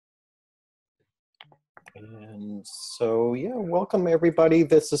And so, yeah, welcome everybody.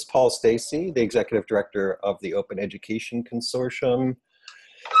 This is Paul Stacey, the Executive Director of the Open Education Consortium.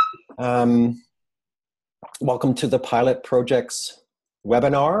 Welcome to the Pilot Projects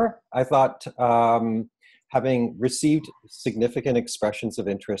webinar. I thought, having received significant expressions of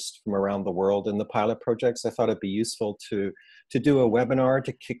interest from around the world in the pilot projects, I thought it'd be useful to do a webinar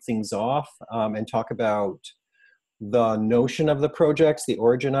to kick things off and talk about the notion of the projects, the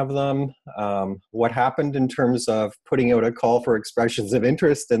origin of them, what happened in terms of putting out a call for expressions of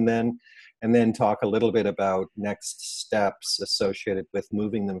interest, and then talk a little bit about next steps associated with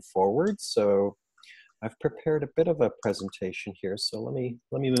moving them forward. So I've prepared a bit of a presentation here. So let me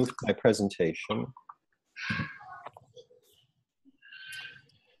move to my presentation.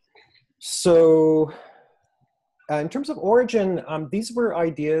 So in terms of origin, these were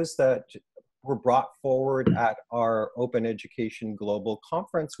ideas that were brought forward at our Open Education Global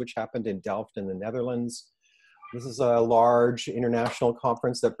Conference, which happened in Delft in the Netherlands. This is a large international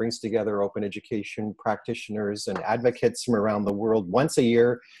conference that brings together open education practitioners and advocates from around the world once a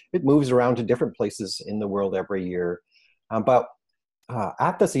year. It moves around to different places in the world every year. But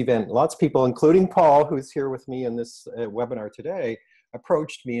at this event, lots of people, including Paul, who's here with me in this webinar today,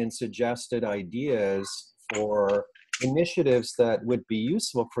 approached me and suggested ideas for initiatives that would be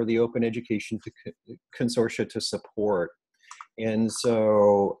useful for the Open Education Consortia to support. And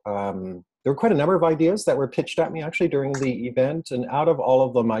so there were quite a number of ideas that were pitched at me actually during the event, and out of all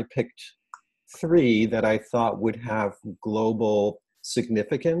of them I picked 3 that I thought would have global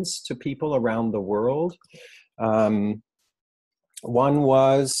significance to people around the world. One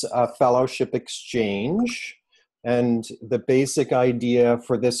was a fellowship exchange, and the basic idea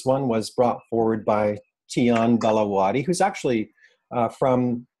for this one was brought forward by Tian Balawati, who's actually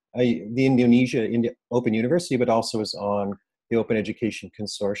from the Indonesia Open University, but also is on the Open Education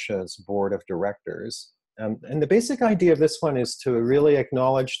Consortia's board of directors. And the basic idea of this one is to really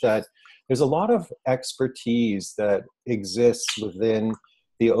acknowledge that there's a lot of expertise that exists within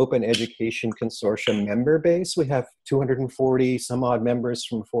the Open Education Consortium member base. We have 240 some odd members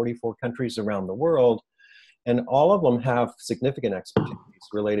from 44 countries around the world. And all of them have significant expertise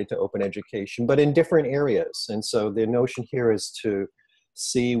related to open education, but in different areas. And so the notion here is to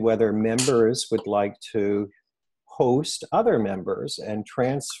see whether members would like to host other members and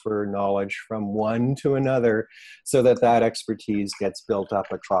transfer knowledge from one to another so that that expertise gets built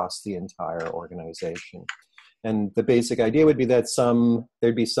up across the entire organization. And the basic idea would be that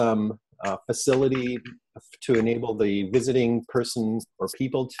there'd be some facility to enable the visiting person or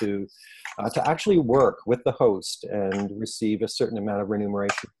people to actually work with the host and receive a certain amount of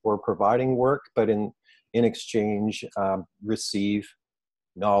remuneration for providing work, but in exchange receive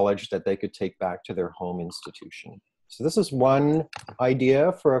knowledge that they could take back to their home institution. So this is one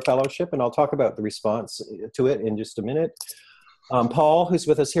idea for a fellowship, and I'll talk about the response to it in just a minute. Paul, who's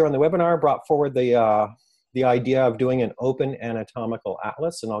with us here on the webinar, brought forward the idea of doing an open anatomical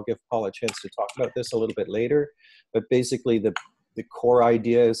atlas, and I'll give Paul a chance to talk about this a little bit later. But basically the core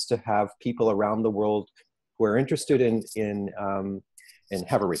idea is to have people around the world who are interested in and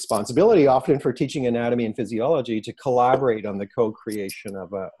have a responsibility often for teaching anatomy and physiology to collaborate on the co-creation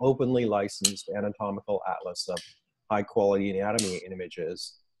of an openly licensed anatomical atlas of high quality anatomy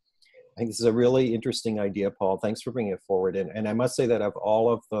images. I think this is a really interesting idea, Paul. Thanks for bringing it forward. And I must say that of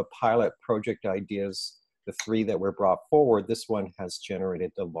all of the pilot project ideas, the 3 that were brought forward, this one has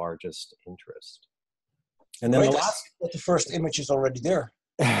generated the largest interest. And then the first image is already there.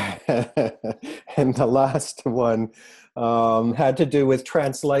 And the last one had to do with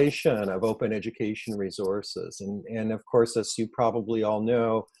translation of open education resources. And of course, as you probably all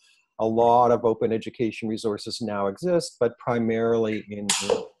know, a lot of open education resources now exist, but primarily in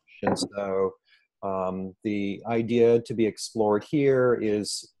English. And so the idea to be explored here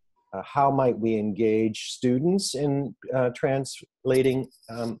is how might we engage students in translating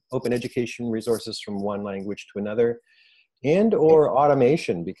open education resources from one language to another, and or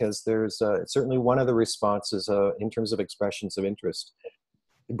automation, because there's certainly one of the responses in terms of expressions of interest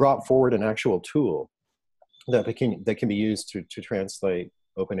brought forward an actual tool that can be used to translate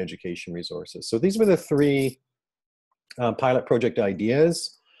open education resources. So these were the 3 pilot project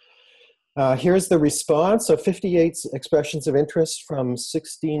ideas. Here's the response. So 58 expressions of interest from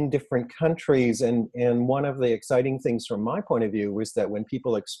 16 different countries. And one of the exciting things from my point of view was that when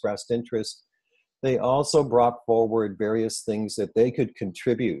people expressed interest, they also brought forward various things that they could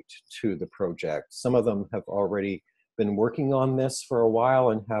contribute to the project. Some of them have already been working on this for a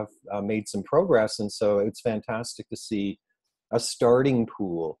while and have made some progress. And so it's fantastic to see a starting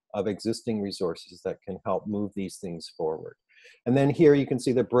pool of existing resources that can help move these things forward. And then here you can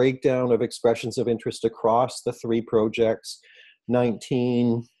see the breakdown of expressions of interest across the 3 projects: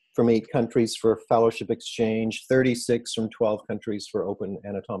 19 from 8 countries for fellowship exchange, 36 from 12 countries for Open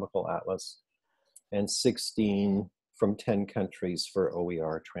Anatomical Atlas, and 16 from 10 countries for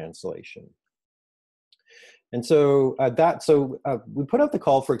OER translation. And so we put out the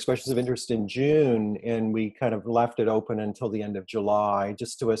call for expressions of interest in June, and we kind of left it open until the end of July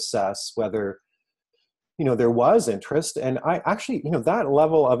just to assess whether, there was interest. And I actually, that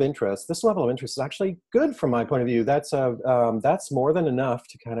level of interest, this level of interest is actually good from my point of view. That's more than enough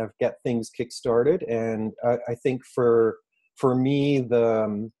to kind of get things kickstarted. And I think for me,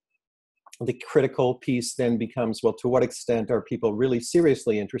 the critical piece then becomes, well, to what extent are people really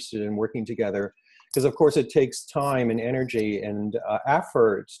seriously interested in working together? Because of course it takes time and energy and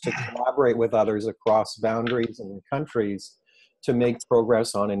effort to collaborate with others across boundaries and countries to make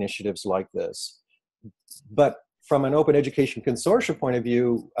progress on initiatives like this. But from an Open Education Consortium point of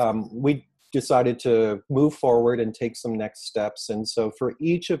view, we decided to move forward and take some next steps. And so for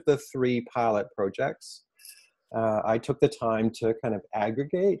each of the 3 pilot projects, I took the time to kind of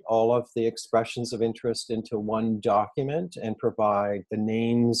aggregate all of the expressions of interest into one document and provide the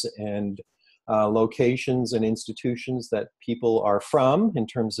names and locations and institutions that people are from in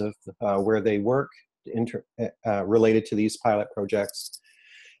terms of where they work related to these pilot projects,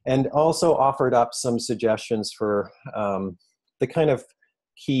 and also offered up some suggestions for the kind of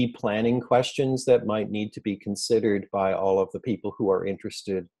key planning questions that might need to be considered by all of the people who are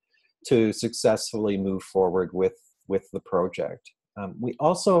interested to successfully move forward with the project. We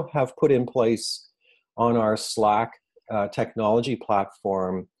also have put in place on our Slack technology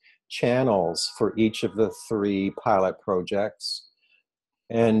platform channels for each of the 3 pilot projects,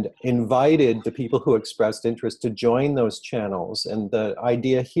 and invited the people who expressed interest to join those channels. And the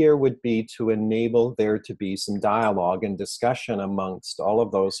idea here would be to enable there to be some dialogue and discussion amongst all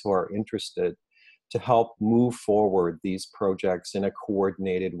of those who are interested to help move forward these projects in a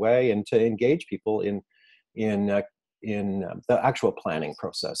coordinated way and to engage people in the actual planning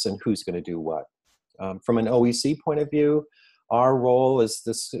process and who's going to do what. From an OEC point of view, our role is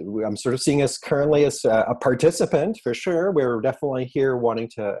this, I'm sort of seeing us currently as a participant for sure. We're definitely here wanting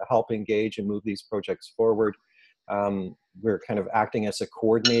to help engage and move these projects forward. We're kind of acting as a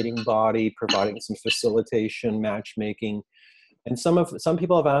coordinating body, providing some facilitation, matchmaking. And some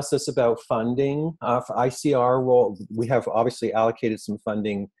people have asked us about funding. I see our role, we have obviously allocated some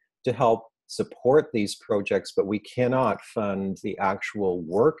funding to help support these projects, but we cannot fund the actual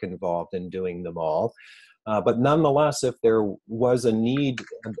work involved in doing them all. But nonetheless, if there was a need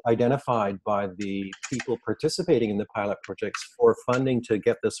identified by the people participating in the pilot projects for funding to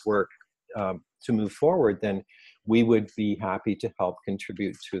get this work to move forward, then we would be happy to help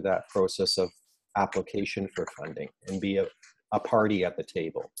contribute to that process of application for funding and be a party at the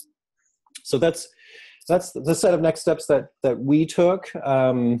table. So that's the set of next steps that we took.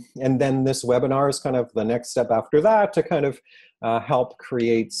 And then this webinar is kind of the next step after that to kind of help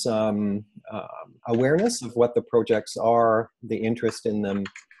create some awareness of what the projects are, the interest in them.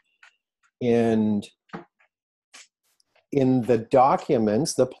 And in the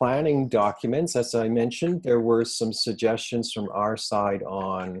documents, the planning documents, as I mentioned, there were some suggestions from our side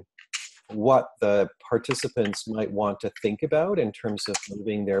on what the participants might want to think about in terms of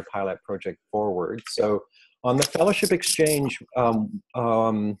moving their pilot project forward. So on the fellowship exchange,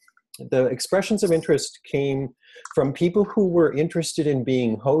 the expressions of interest came from people who were interested in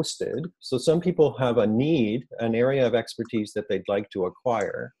being hosted. So some people have a need, an area of expertise that they'd like to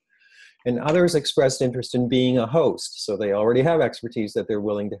acquire. And others expressed interest in being a host. So they already have expertise that they're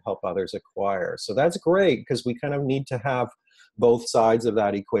willing to help others acquire. So that's great because we kind of need to have both sides of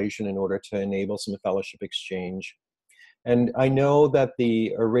that equation in order to enable some fellowship exchange. And I know that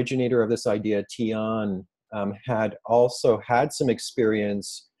the originator of this idea, Tian, had also had some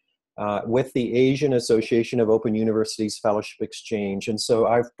experience with the Asian Association of Open Universities Fellowship Exchange. And so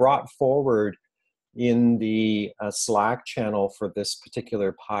I've brought forward in the Slack channel for this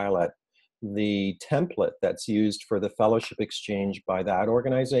particular pilot the template that's used for the fellowship exchange by that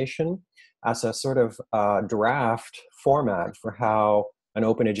organization as a sort of draft format for how an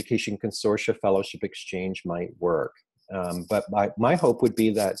Open Education Consortia fellowship exchange might work. But my hope would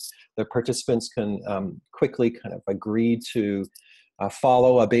be that the participants can quickly kind of agree to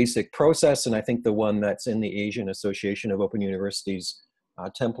follow a basic process, and I think the one that's in the Asian Association of Open Universities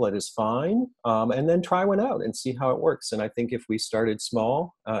template is fine, and then try one out and see how it works. And I think if we started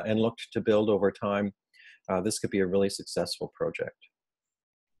small and looked to build over time, this could be a really successful project.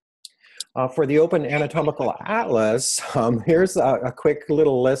 For the Open Anatomical Atlas, here's a quick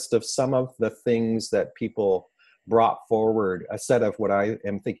little list of some of the things that people brought forward a set of what I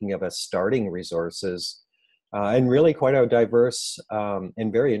am thinking of as starting resources, and really quite a diverse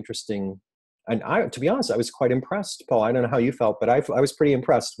and very interesting. And to be honest, I was quite impressed, Paul. I don't know how you felt, but I was pretty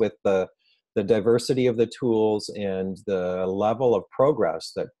impressed with the diversity of the tools and the level of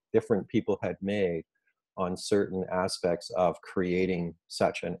progress that different people had made on certain aspects of creating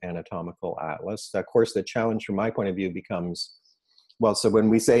such an anatomical atlas. Of course, the challenge from my point of view becomes, well, so when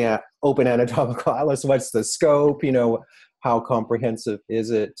we say open anatomical atlas, what's the scope? You know, how comprehensive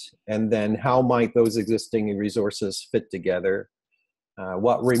is it? And then how might those existing resources fit together?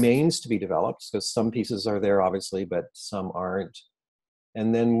 What remains to be developed? Because some pieces are there, obviously, but some aren't.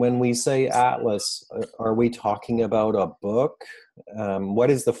 And then when we say atlas, are we talking about a book?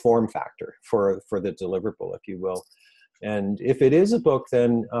 What is the form factor for the deliverable, if you will? And if it is a book,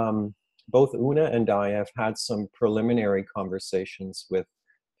 then both Una and I have had some preliminary conversations with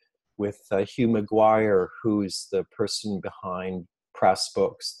Hugh McGuire, who's the person behind Press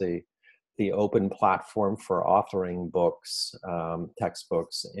Books, the open platform for authoring books,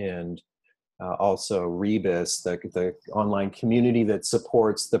 textbooks, and also Rebus, the online community that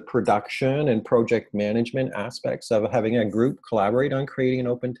supports the production and project management aspects of having a group collaborate on creating an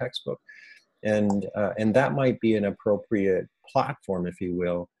open textbook. And that might be an appropriate platform, if you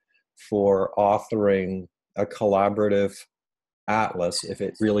will, for authoring a collaborative atlas, if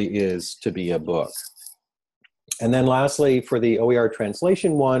it really is to be a book. And then lastly, for the OER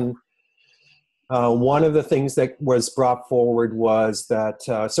translation one of the things that was brought forward was that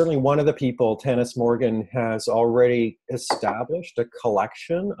certainly one of the people, Tanis Morgan, has already established a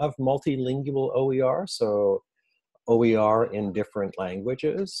collection of multilingual OER, so OER in different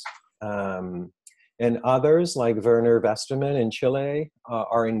languages. And others, like Werner Westermann in Chile,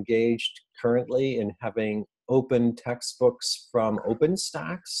 are engaged currently in having open textbooks from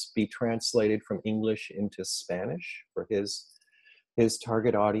OpenStax be translated from English into Spanish for his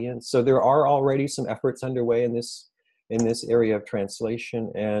target audience. So there are already some efforts underway in this area of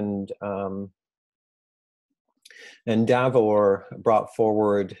translation, and Davor brought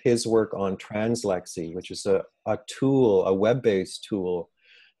forward his work on Translexy, which is a tool, a web-based tool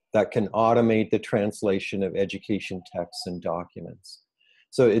that can automate the translation of education texts and documents.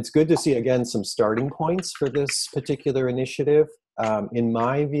 So it's good to see, again, some starting points for this particular initiative. In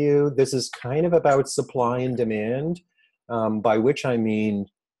my view, this is kind of about supply and demand. By which I mean,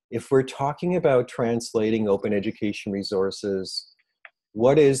 if we're talking about translating open education resources,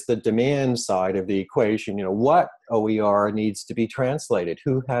 what is the demand side of the equation? You know, what OER needs to be translated?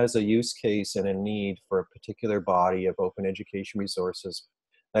 Who has a use case and a need for a particular body of open education resources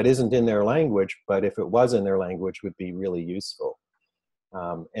that isn't in their language, but if it was in their language would be really useful?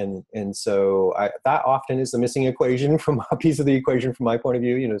 And so that often is the missing equation from a piece of the equation from my point of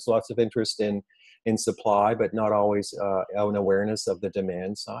view. You know, there's lots of interest in supply, but not always an awareness of the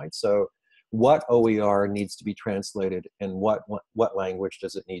demand side. So what OER needs to be translated and what language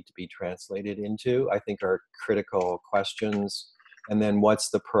does it need to be translated into, I think are critical questions. And then what's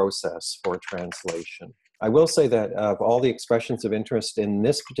the process for translation? I will say that of all the expressions of interest in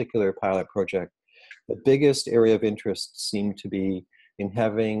this particular pilot project, the biggest area of interest seemed to be in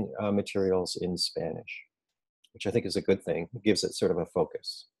having materials in Spanish, which I think is a good thing. It gives it sort of a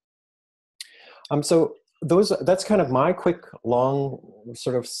focus. So that's kind of my quick, long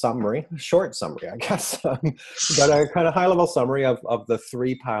sort of summary, short summary, I guess, but a kind of high-level summary of the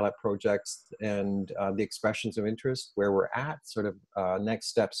three pilot projects and the expressions of interest, where we're at, sort of next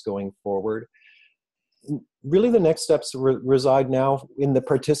steps going forward. Really, the next steps reside now in the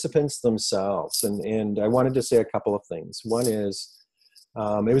participants themselves, and I wanted to say a couple of things. One is,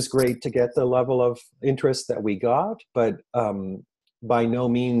 it was great to get the level of interest that we got, but by no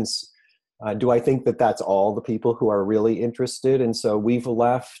means do I think that that's all the people who are really interested. And so we've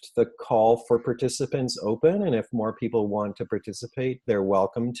left the call for participants open, and if more people want to participate, they're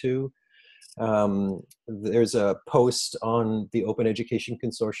welcome to. There's a post on the Open Education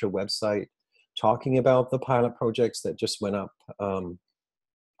Consortia website talking about the pilot projects that just went up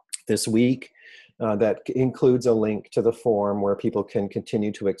this week. That includes a link to the forum where people can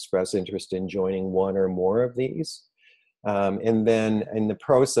continue to express interest in joining one or more of these. And then in the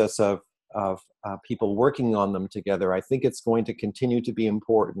process of people working on them together, I think it's going to continue to be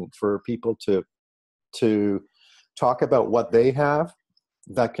important for people to talk about what they have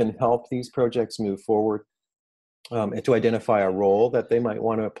that can help these projects move forward, and to identify a role that they might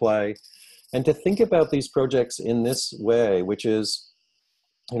want to play, and to think about these projects in this way, which is,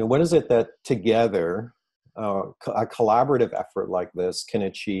 you know, what is it that together a collaborative effort like this can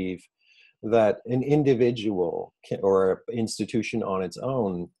achieve that an individual or an institution on its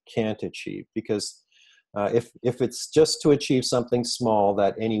own can't achieve? Because if it's just to achieve something small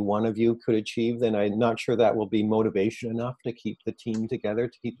that any one of you could achieve, then I'm not sure that will be motivation enough to keep the team together,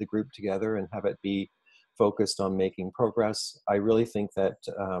 to keep the group together and have it be focused on making progress. I really think that,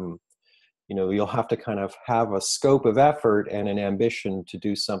 you know, you'll have to kind of have a scope of effort and an ambition to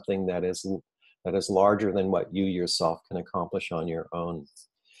do something that is larger than what you yourself can accomplish on your own.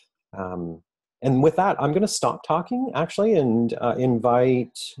 And with that, I'm going to stop talking actually and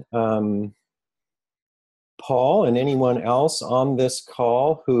invite Paul and anyone else on this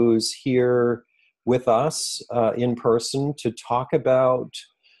call who's here with us in person to talk about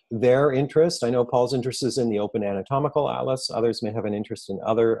their interest. I know Paul's interest is in the Open Anatomical Atlas. Others may have an interest in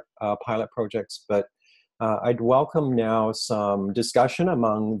other pilot projects, but I'd welcome now some discussion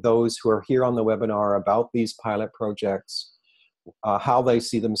among those who are here on the webinar about these pilot projects, how they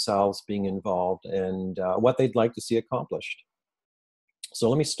see themselves being involved, and what they'd like to see accomplished. So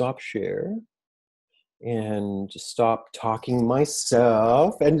let me stop share and stop talking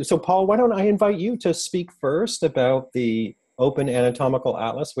myself. And so Paul, why don't I invite you to speak first about the Open Anatomical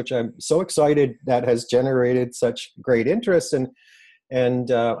Atlas, which I'm so excited that has generated such great interest.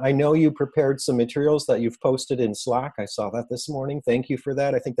 And I know you prepared some materials that you've posted in Slack. I saw that this morning. Thank you for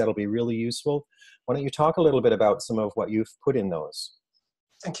that. I think that'll be really useful. Why don't you talk a little bit about some of what you've put in those?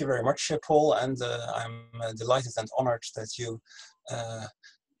 Thank you very much, Paul, and I'm delighted and honored that you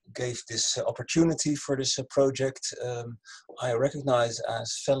gave this opportunity for this project. I recognize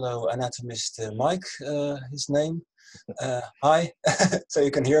as fellow anatomist Mike, his name. Hi, so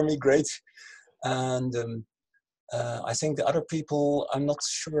you can hear me, great. And I think the other people, I'm not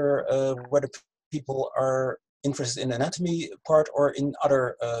sure whether people are interested in anatomy part or in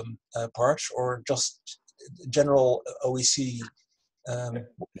other parts, or just general OEC.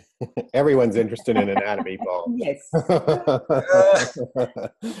 Everyone's interested in anatomy, Paul. Yes.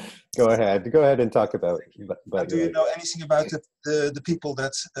 Go ahead and talk about do you know anything about the people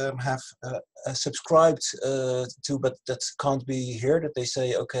that have subscribed to, but that can't be here, that they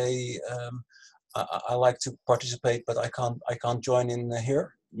say, okay, I like to participate, but I can't join in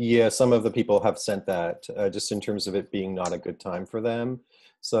here? Yeah, some of the people have sent that, just in terms of it being not a good time for them.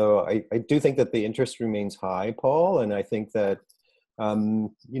 So I do think that the interest remains high, Paul, and I think that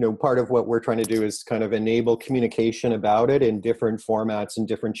you know, part of what we're trying to do is kind of enable communication about it in different formats and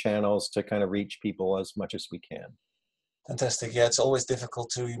different channels to kind of reach people as much as we can. Fantastic. Yeah, it's always difficult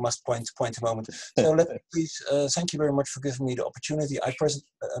to, you must point a moment. So let me please, thank you very much for giving me the opportunity. I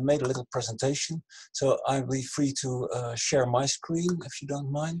made a little presentation, so I'll be free to share my screen if you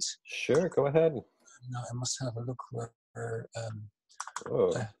don't mind. Sure, go ahead. Now I must have a look where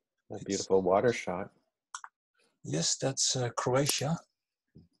oh, a beautiful water shot. Yes, that's Croatia.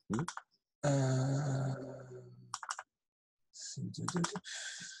 Mm-hmm.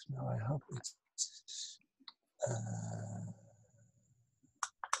 Now I hope it's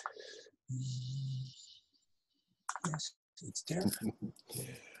yes, it's there.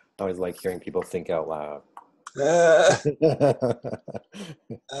 I always like hearing people think out loud. There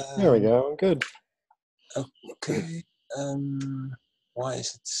we go. Good. Okay. Why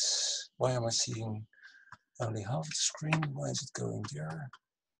am I seeing only half the screen? Why is it going there?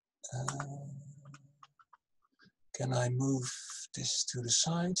 Can I move this to the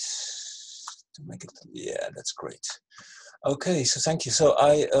side to make it? Yeah, that's great. Okay, so thank you. So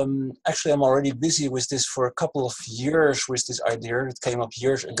I actually I'm already busy with this for a couple of years with this idea. It came up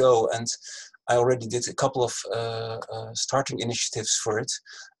years ago, and I already did a couple of starting initiatives for it.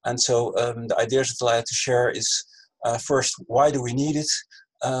 And so the ideas that I like to share is first, why do we need it?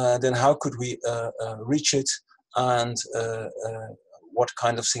 Then how could we reach it, and what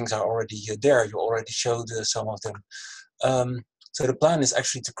kind of things are already there? You already showed some of them. So the plan is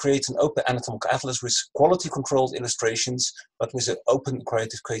actually to create an open anatomical atlas with quality controlled illustrations, but with an open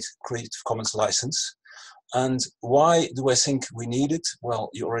Creative Commons license. And why do I think we need it? Well,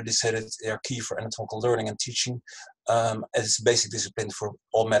 you already said it, they are key for anatomical learning and teaching. It's a basic discipline for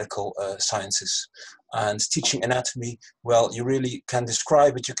all medical sciences. And teaching anatomy, well, you really can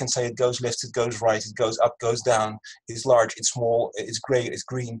describe it. You can say it goes left, it goes right, it goes up, goes down, it's large, it's small, it's gray, it's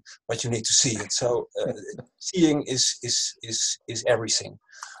green, but you need to see it. So seeing is everything.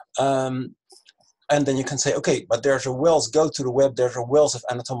 And then you can say, okay, but there's a wealth, go to the web, there's a wealth of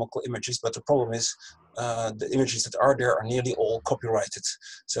anatomical images, but the problem is the images that are there are nearly all copyrighted.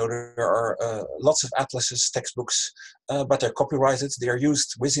 So there are lots of atlases, textbooks, but they're copyrighted. They are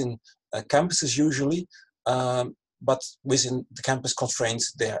used within campuses usually, but within the campus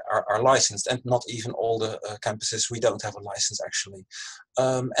constraints, they are licensed, and not even all the campuses, we don't have a license actually.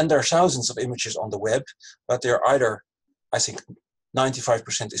 And there are thousands of images on the web, but they're either, I think,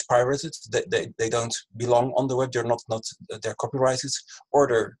 95% is pirated. They don't belong on the web. They're copyrighted, or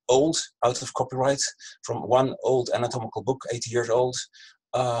they're old, out of copyright, from one old anatomical book, 80 years old,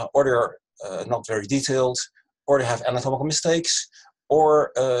 or they're not very detailed, or they have anatomical mistakes,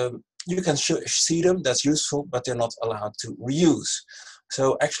 or you can see them, that's useful, but they're not allowed to reuse.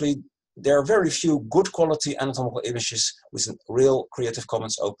 So actually, there are very few good quality anatomical images with a real Creative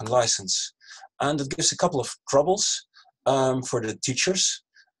Commons open license. And it gives a couple of troubles for the teachers.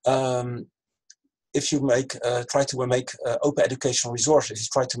 If you try to make open educational resources, if you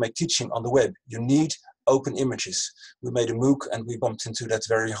try to make teaching on the web, you need open images. We made a MOOC and we bumped into that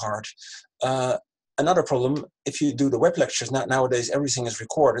very hard. Another problem, if you do the web lectures, nowadays everything is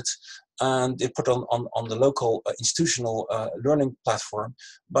recorded and they put on the local institutional learning platform,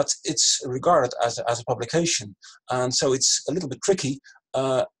 but it's regarded as a publication. And so it's a little bit tricky.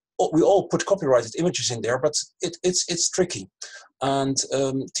 We all put copyrighted images in there, but it's tricky. And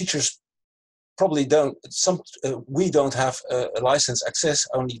teachers probably don't, we don't have a license access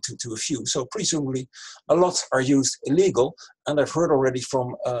only to a few. So presumably a lot are used illegal. And I've heard already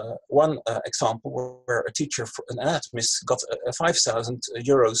from one example where a teacher, an anatomist, got a 5,000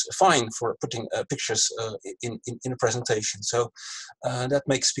 euros fine for putting pictures in a presentation. So that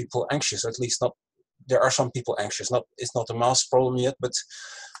makes people anxious, at least not, there are some people anxious. It's not a mass problem yet, but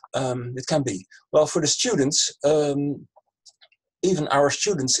it can be. Well, for the students, even our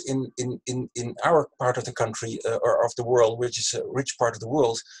students in our part of the country or of the world, which is a rich part of the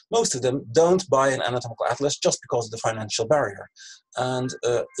world, most of them don't buy an anatomical atlas just because of the financial barrier. And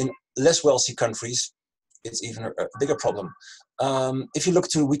in less wealthy countries, it's even a bigger problem. If you look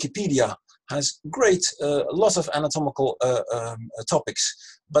to Wikipedia, has great, lots of anatomical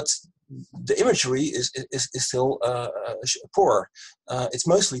topics, but the imagery is still poor. It's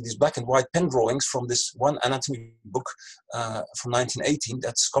mostly these black and white pen drawings from this one anatomy book from 1918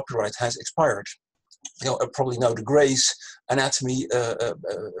 that's copyright has expired. You probably know the Gray's Anatomy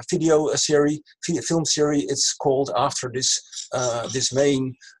video series, film series. It's called after this this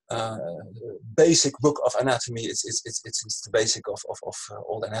main basic book of anatomy. It's the basic of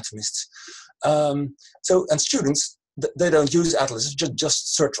all anatomists. So, and students, they don't use atlases,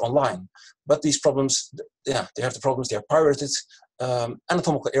 just search online. But these problems, yeah, they have the problems. They are pirated,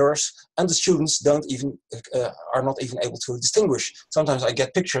 anatomical errors, and the students don't even are not even able to distinguish. Sometimes I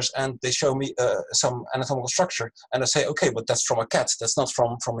get pictures and they show me some anatomical structure, and I say, okay, but that's from a cat. That's not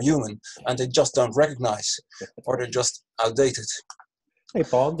from a human, and they just don't recognize, or they're just outdated. Hey,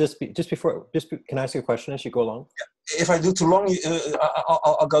 Paul, can I ask you a question as you go along? Yeah. If I do too long,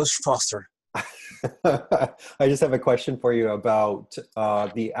 I'll go faster. I just have a question for you about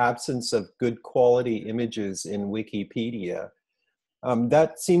the absence of good quality images in Wikipedia.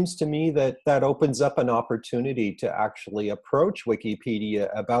 That seems to me that opens up an opportunity to actually approach Wikipedia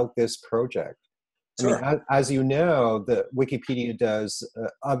about this project. Sure. I mean, as you know, the Wikipedia does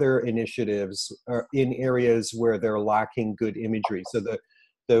other initiatives in areas where they're lacking good imagery. So the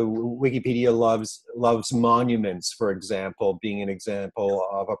Wikipedia loves monuments, for example, being an example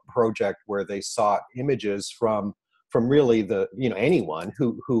of a project where they sought images from really anyone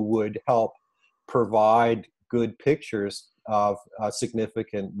who would help provide good pictures of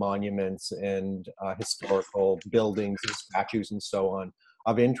significant monuments and historical buildings and statues and so on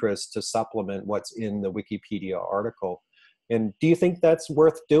of interest to supplement what's in the Wikipedia article. And do you think that's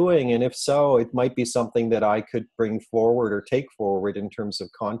worth doing? And if so, it might be something that I could bring forward or take forward in terms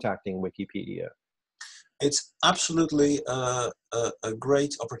of contacting Wikipedia. It's absolutely a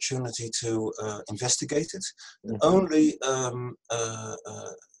great opportunity to investigate it. The only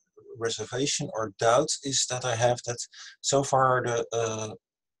reservation or doubt is that I have that so far the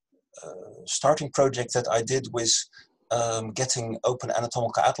starting project that I did with getting open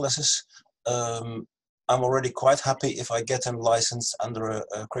anatomical atlases, I'm already quite happy if I get them licensed under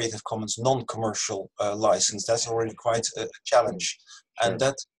a Creative Commons non-commercial license. That's already quite a challenge. Sure. And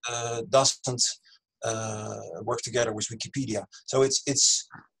that doesn't work together with Wikipedia. So it's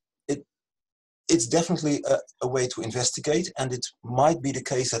definitely a way to investigate, and it might be the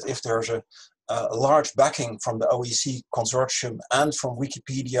case that if there's a large backing from the OEC consortium and from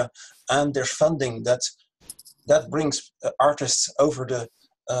Wikipedia, and there's funding that brings artists over the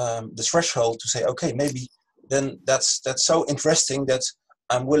threshold to say, okay, maybe then that's so interesting that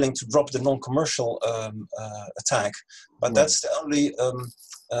I'm willing to drop the non-commercial tag. But that's the only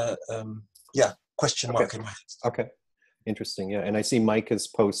question mark in my head. Okay, interesting. Yeah, and I see Mike has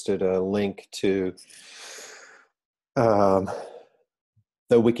posted a link to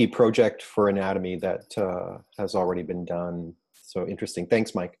the wiki project for anatomy that has already been done. So interesting.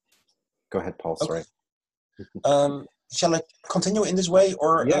 Thanks, Mike. Go ahead, Paul. Sorry. shall I continue in this way,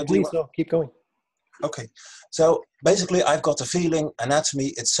 or Yeah, do you please, no, keep going. Okay, so basically I've got the feeling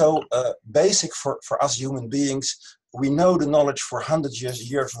anatomy, it's so basic for us human beings. We know the knowledge for hundreds of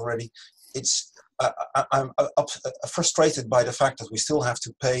years already. It's I'm frustrated by the fact that we still have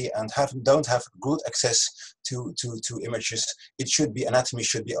to pay and don't have good access to images. It should be, anatomy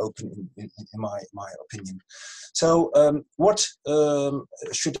should be open in my opinion. So what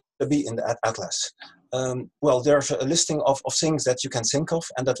should there be in the atlas? Well, there's a listing of things that you can think of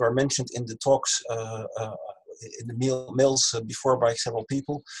and that were mentioned in the talks in the mails before by several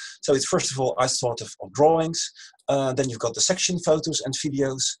people. So it's, first of all, I thought of drawings. Then you've got the section photos and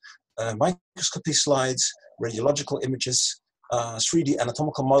videos, microscopy slides, radiological images, 3D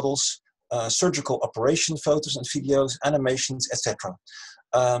anatomical models, surgical operation photos and videos, animations, etc.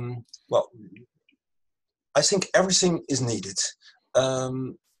 Well, I think everything is needed.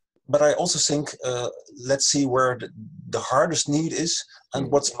 But I also think, let's see where the hardest need is and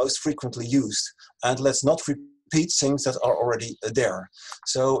what's most frequently used. And let's not repeat things that are already there.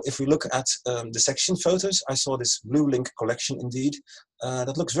 So if we look at the section photos, I saw this Blue Link collection indeed.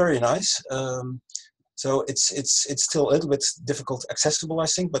 That looks very nice. So it's still a little bit difficult accessible, I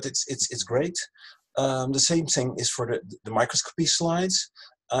think, but it's great. The same thing is for the microscopy slides.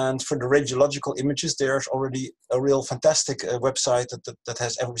 And for the radiological images, there's already a real fantastic website that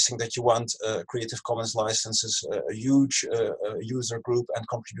has everything that you want, Creative Commons licenses, a huge user group and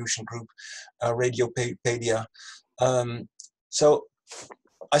contribution group, Radiopedia. So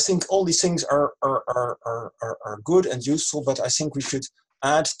I think all these things are good and useful, but I think we should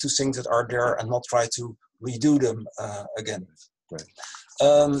add to things that are there and not try to redo them again.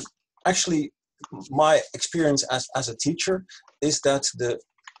 Right. Actually, my experience as a teacher is that the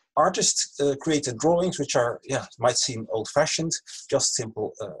artists created drawings, which are, might seem old-fashioned, just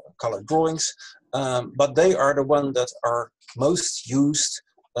simple colored drawings, but they are the ones that are most used,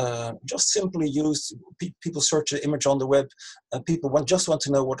 just simply used. People search the image on the web, and people just want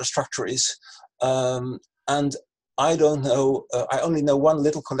to know what the structure is. And I don't know, I only know one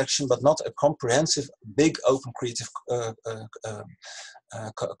little collection, but not a comprehensive, big, open Creative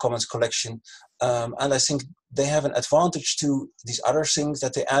Commons collection. And I think they have an advantage to these other things,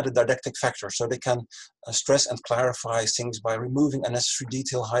 that they add a didactic factor, so they can stress and clarify things by removing unnecessary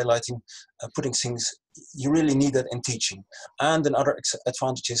detail, highlighting, putting things you really need that in teaching. And another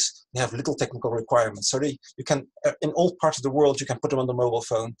advantage is they have little technical requirements, so you can in all parts of the world you can put them on the mobile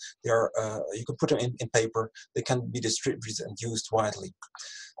phone. They are you can put them in paper. They can be distributed and used widely.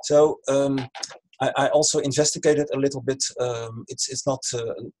 So I also investigated a little bit. It's not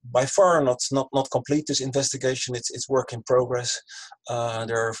by far not complete, this investigation. It's work in progress.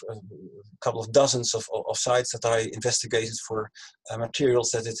 There are a couple of dozens of sites that I investigated for materials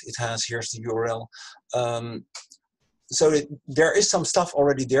that it has. Here's the URL. So there is some stuff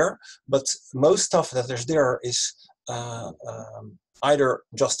already there, but most stuff that there's there is either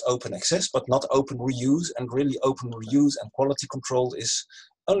just open access, but not open reuse, and really open reuse and quality control is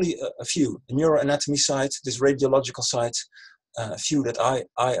only a few. The neuroanatomy site, this radiological site, a few that I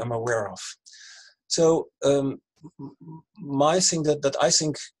am aware of. So my thing that I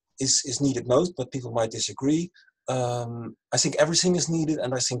think is needed most, but people might disagree. I think everything is needed,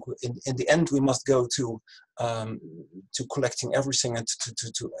 and I think in the end we must go to collecting everything and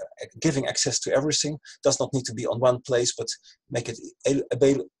to giving access to everything. Does not need to be on one place, but make it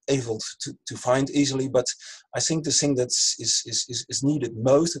able to find easily. But I think the thing that is needed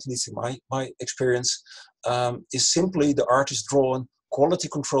most, at least in my experience, is simply the artist drawn, quality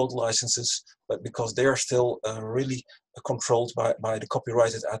controlled licenses, but because they are still really controlled by the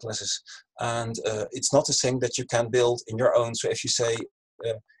copyrighted atlases. And it's not a thing that you can build in your own. So if you say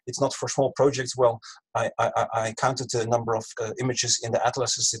it's not for small projects, well, I counted the number of images in the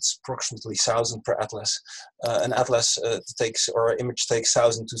atlases. It's approximately 1,000 per atlas. An atlas image takes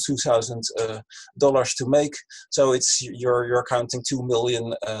 $1,000 to $2,000 to make. So you're counting $2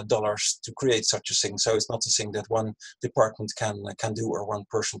 million to create such a thing. So it's not a thing that one department can do or one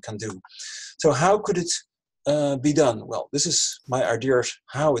person can do. So how could it be done? Well, this is my idea of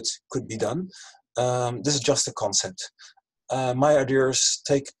how it could be done. This is just a concept. My idea is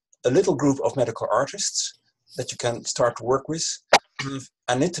take a little group of medical artists that you can start to work with,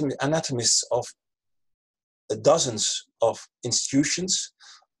 anatomists of dozens of institutions,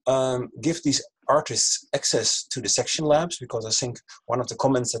 give these artists access to the section labs, because I think one of the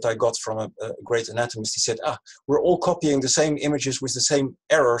comments that I got from a great anatomist, he said, we're all copying the same images with the same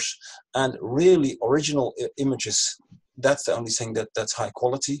errors, and really original images, that's the only thing that's high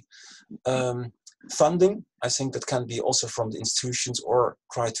quality. Funding, I think that can be also from the institutions or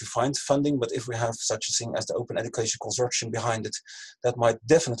try to find funding, but if we have such a thing as the Open Education Consortium behind it, that might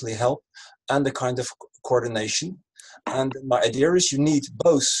definitely help, and the kind of coordination. And my idea is you need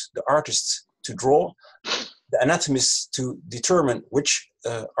both the artists to draw, the anatomists to determine which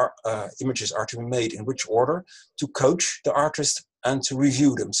images are to be made in which order, to coach the artist and to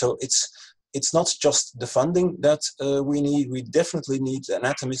review them. So it's not just the funding that we need. We definitely need the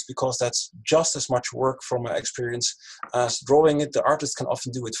anatomist, because that's just as much work from my experience as drawing it. The artist can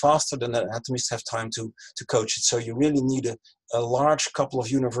often do it faster than the anatomists have time to coach it. So you really need a large couple of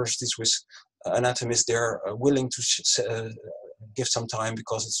universities with anatomists there willing to give some time,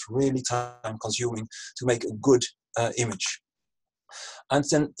 because it's really time consuming to make a good image. And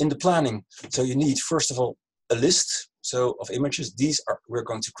then in the planning, so you need first of all a list of images. We're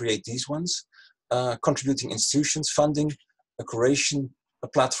going to create these ones, contributing institutions, funding, a curation, a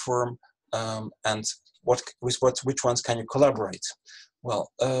platform, and which ones can you collaborate?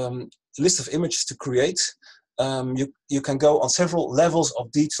 Well, list of images to create. You can go on several levels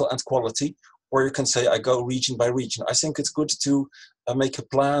of detail and quality, or you can say I go region by region. I think it's good to make a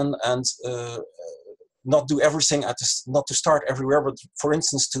plan and not do everything not to start everywhere, but for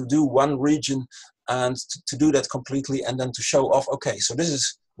instance to do one region and to do that completely, and then to show off, okay, so this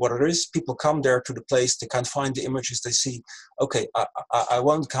is what it is. People come there to the place, they can find the images, they see, okay, I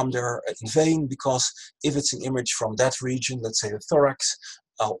won't come there in vain, because if it's an image from that region, let's say the thorax,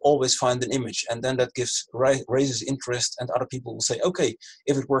 I'll always find an image, and then that raises interest, and other people will say, okay,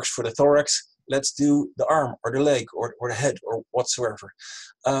 if it works for the thorax, let's do the arm or the leg or the head or whatsoever.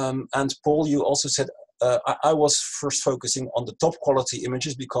 And Paul, you also said, I was first focusing on the top quality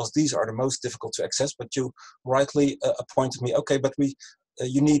images because these are the most difficult to access, but you rightly appointed me, okay, but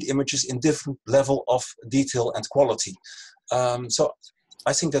you need images in different level of detail and quality. So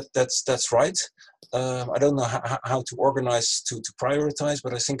I think that's right. I don't know how to organize to prioritize,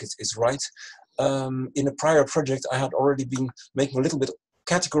 but I think it's right. In a prior project, I had already been making a little bit of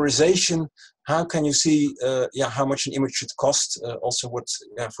categorization. How can you see how much an image should cost, also what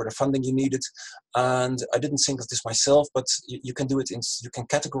for the funding you needed. And I didn't think of this myself, but you can do it you can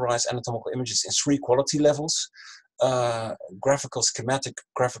categorize anatomical images in 3 quality levels: graphical, schematic,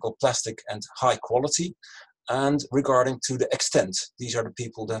 graphical, plastic, and high quality. And regarding to the extent, these are the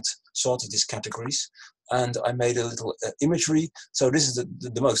people that sorted these categories. And I made a little imagery. So this is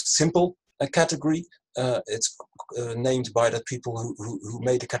the most simple category. It's named by the people who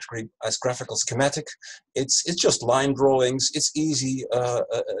made the category as graphical schematic. It's just line drawings. It's easy,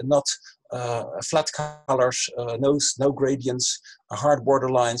 not flat colors, no gradients, hard border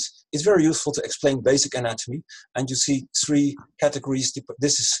lines. It's very useful to explain basic anatomy. And you see 3 categories.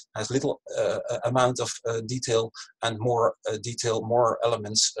 This has little amount of detail, and more detail, more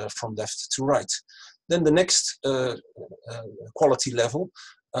elements from left to right. Then the next quality level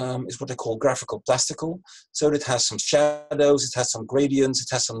is what they call graphical plastical. So it has some shadows, it has some gradients, it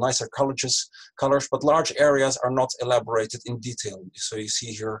has some nicer colors, but large areas are not elaborated in detail. So you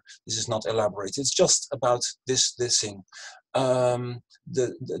see here, this is not elaborated. It's just about this thing.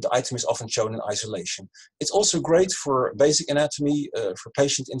 The item is often shown in isolation. It's also great for basic anatomy, for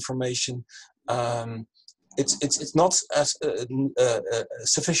patient information. It's not as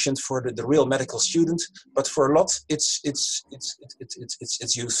sufficient for the real medical student, but for a lot it's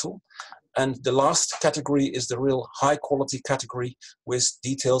useful. And the last category is the real high quality category, with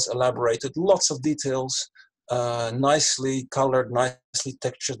details elaborated, lots of details, nicely colored, nicely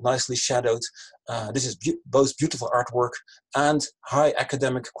textured, nicely shadowed. This is both beautiful artwork and high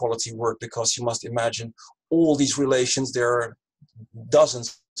academic quality work, because you must imagine all these relations. There are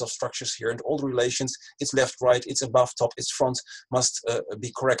dozens of structures here, and all the relations, it's left, right, it's above, top, it's front, must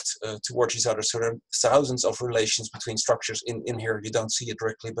be correct towards each other. So there are thousands of relations between structures in here. You don't see it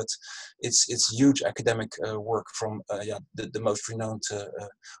directly, but it's huge academic work from the most renowned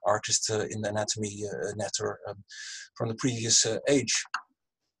artist in the anatomy net, or from the previous age.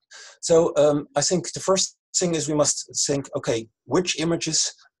 So I think the first thing is we must think, okay, which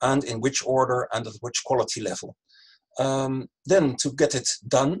images and in which order and at which quality level. Then to get it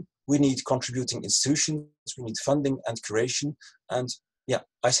done, we need contributing institutions, we need funding and curation. And yeah,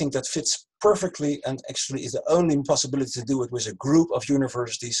 I think that fits perfectly, and actually is the only possibility to do it with a group of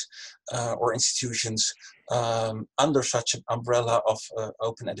universities or institutions under such an umbrella of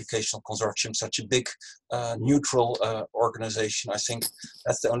Open Educational Consortium, such a big neutral organization. I think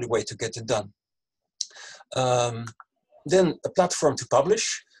that's the only way to get it done. Then a platform to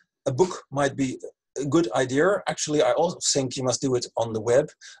publish. A book might be a good idea. Actually, I also think you must do it on the web.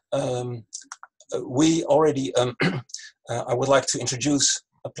 We already, I would like to introduce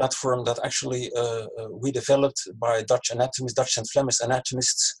a platform that actually we developed by Dutch anatomists, Dutch and Flemish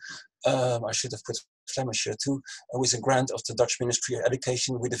anatomists. I should have put Flemish here too. With a grant of the Dutch Ministry of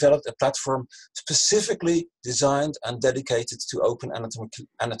Education, we developed a platform specifically designed and dedicated to open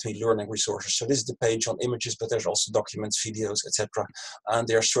anatomy learning resources. So this is the page on images, but there's also documents, videos, etc. And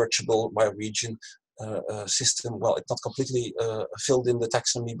they are searchable by region. System. Well, it's not completely filled in the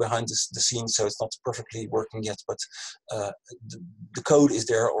taxonomy behind the scenes, so it's not perfectly working yet, but the code is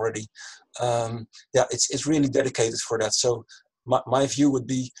there already. Yeah, it's really dedicated for that. So my view would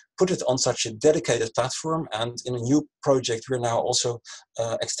be put it on such a dedicated platform, and in a new project we're now also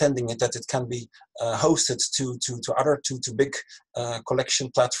extending it that it can be hosted to other big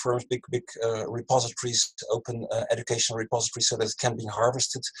collection platforms, big repositories, open educational repositories, so that it can be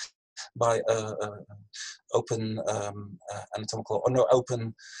harvested by open anatomical, or no,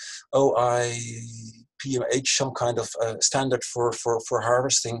 open OIPMH, some kind of standard for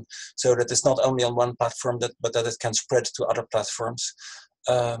harvesting, so that it's not only on one platform, but that it can spread to other platforms.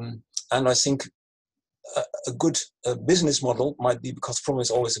 And I think a good business model might be, because problem is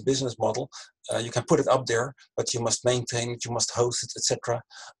always a business model, you can put it up there, but you must maintain it, you must host it, etc.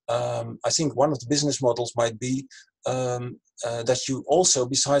 I think one of the business models might be that you also,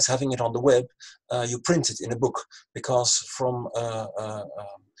 besides having it on the web, you print it in a book, because from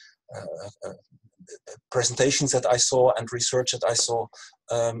presentations that I saw and research that I saw,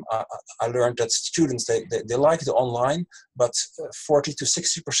 I learned that students, they like it online, but 40 to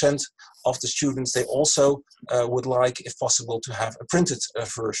 60% of the students, they also would like, if possible, to have a printed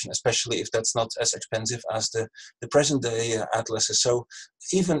version, especially if that's not as expensive as the present day atlases. So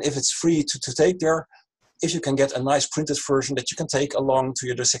even if it's free to take there, if you can get a nice printed version that you can take along to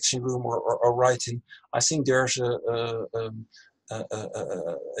your dissection room or write in, I think there's a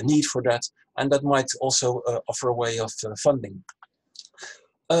need for that, and that might also offer a way of funding.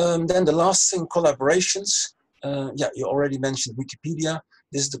 Then the last thing, collaborations. Yeah, you already mentioned Wikipedia.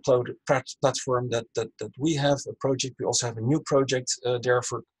 This is the platform that we have, a project. We also have a new project there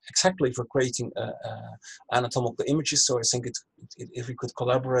for exactly for creating anatomical images. So I think if we could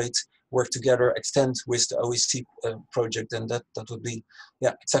collaborate, work together, extend with the OEC project, then that would be,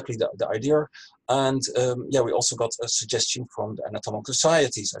 yeah, exactly the idea. And yeah, we also got a suggestion from the anatomical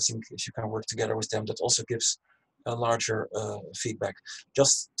societies. I think if you can work together with them, that also gives a larger feedback.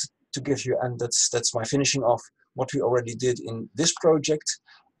 Just to give you, and that's my finishing off, what we already did in this project.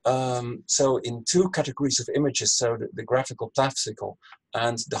 So in two categories of images, so the graphical classical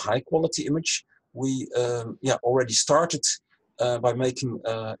and the high quality image, we yeah, already started by making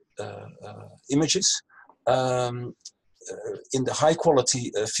images. In the high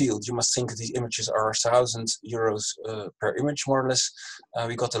quality field, you must think these images are €1,000 per image, more or less.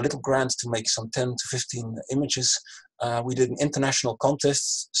 We got a little grant to make some 10 to 15 images. We did an international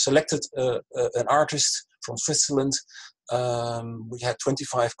contest, selected an artist from Switzerland. We had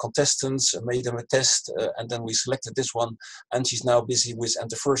 25 contestants, made them a test, and then we selected this one, and she's now busy with, and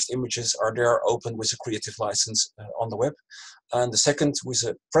the first images are there open with a creative license on the web. And the second was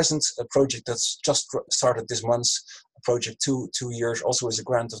a present project that's just started this month, project 2 years, also with a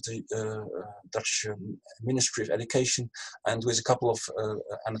grant of the Dutch Ministry of Education, and with a couple of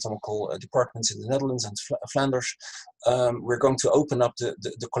anatomical departments in the Netherlands and Flanders. We're going to open up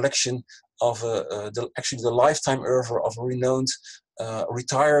the collection of actually the lifetime oeuvre of a renowned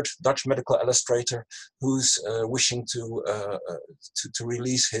retired Dutch medical illustrator who's wishing to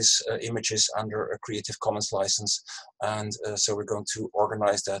release his images under a Creative Commons license, and so we're going to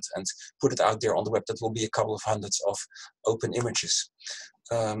organize that and put it out there on the web. That will be a couple of hundreds of open images.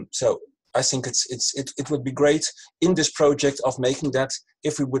 So I think it would be great in this project of making that,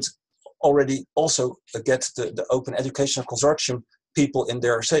 if we would already also get the Open Educational Consortium people in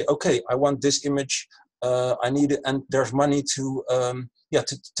there, say, okay, I want this image, I need it, and there's money to yeah,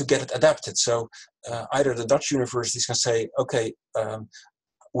 to get it adapted. So either the Dutch universities can say, okay,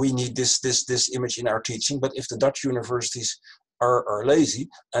 we need this image in our teaching, but if the Dutch universities are lazy,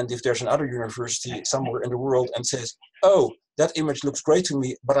 and if there's another university somewhere in the world and says, oh, that image looks great to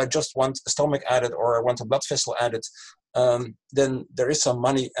me, but I just want a stomach added, or I want a blood vessel added, then there is some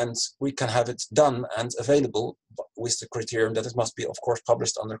money and we can have it done and available with the criterion that it must be, of course,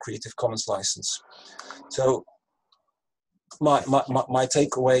 published under Creative Commons license. So my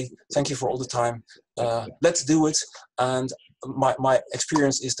takeaway, thank you for all the time, let's do it. And my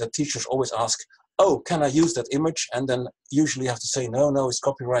experience is that teachers always ask, oh, can I use that image? And then usually have to say, no, it's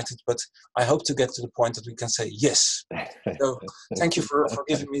copyrighted, but I hope to get to the point that we can say yes. So thank you for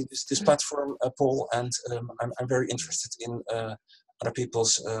giving me this platform, Paul, and I'm very interested in other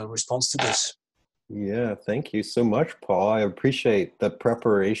people's response to this. Yeah, thank you so much, Paul. I appreciate the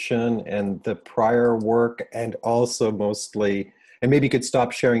preparation and the prior work, and also mostly, and maybe you could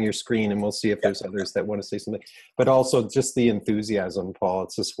stop sharing your screen and we'll see if Yeah. there's others that want to say something, but also just the enthusiasm, Paul.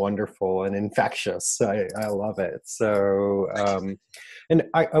 It's just wonderful and infectious. I love it. So, and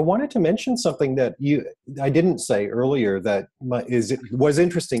I wanted to mention something that I didn't say earlier that was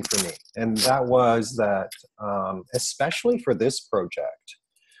interesting for me, and that was that, especially for this project,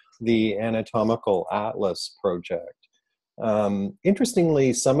 the Anatomical Atlas project.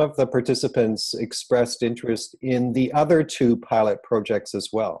 Interestingly, some of the participants expressed interest in the other two pilot projects as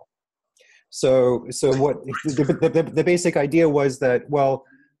well. So what the basic idea was that, well,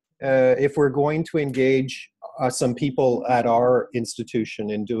 if we're going to engage some people at our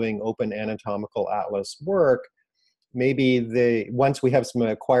institution in doing open anatomical atlas work, maybe once we have some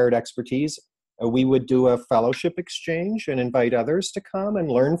acquired expertise, we would do a fellowship exchange and invite others to come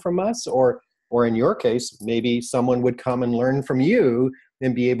and learn from us, or in your case, maybe someone would come and learn from you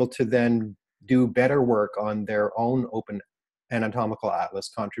and be able to then do better work on their own open anatomical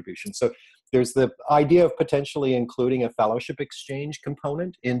atlas contribution. So there's the idea of potentially including a fellowship exchange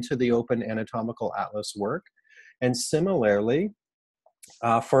component into the open anatomical atlas work. And similarly,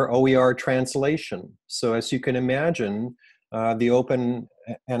 for OER translation. So as you can imagine, the open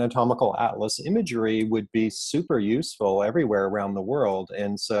anatomical atlas imagery would be super useful everywhere around the world.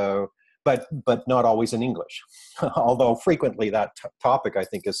 And so, but not always in English, although frequently that topic I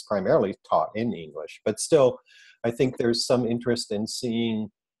think is primarily taught in English. But still, I think there's some interest in seeing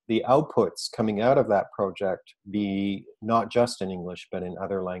the outputs coming out of that project be not just in English, but in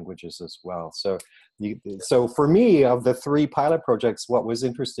other languages as well. So for me, of the three pilot projects, what was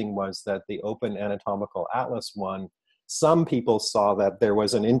interesting was that the Open Anatomical Atlas one, some people saw that there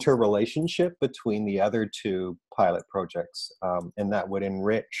was an interrelationship between the other two pilot projects, and that would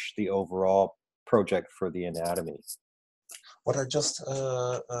enrich the overall project for the anatomy. What I just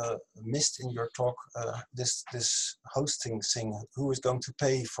missed in your talk, this hosting thing, who is going to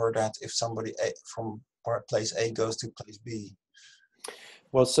pay for that if somebody from place A goes to place B?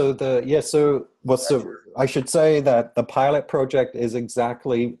 Well, so I should say that the pilot project is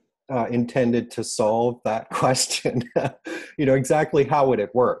exactly intended to solve that question. Exactly how would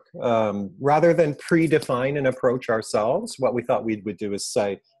it work? Rather than predefine an approach ourselves, what we thought we would do is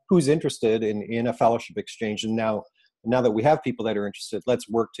say, who's interested in a fellowship exchange? And now that we have people that are interested, let's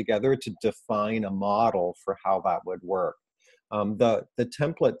work together to define a model for how that would work. The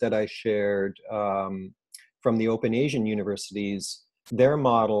template that I shared from the Open Asian universities, their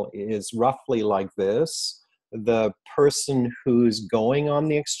model is roughly like this. The person who's going on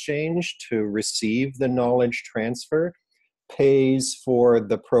the exchange to receive the knowledge transfer pays for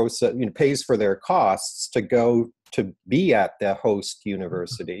the process, pays for their costs to go to be at the host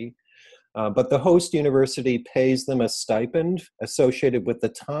university. But the host university pays them a stipend associated with the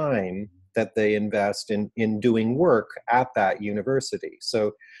time that they invest in doing work at that university.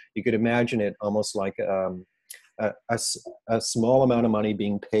 So you could imagine it almost like a small amount of money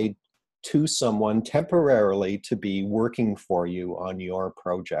being paid to someone temporarily to be working for you on your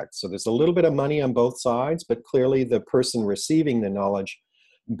project. So there's a little bit of money on both sides, but clearly the person receiving the knowledge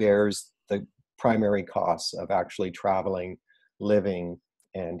bears the primary costs of actually traveling, living,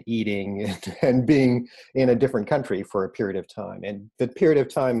 and eating and being in a different country for a period of time. And the period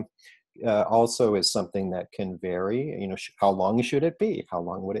of time also is something that can vary. How long should it be? How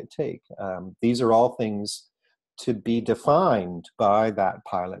long would it take? These are all things to be defined by that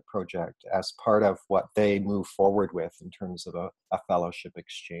pilot project as part of what they move forward with in terms of a fellowship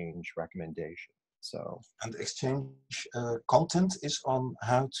exchange recommendation. And exchange content is on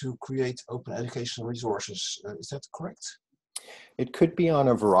how to create open educational resources. Is that correct? It could be on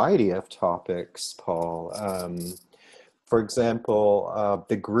a variety of topics, Paul. For example,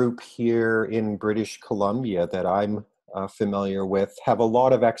 the group here in British Columbia that I'm familiar with have a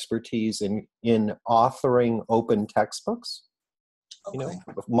lot of expertise in authoring open textbooks. Okay.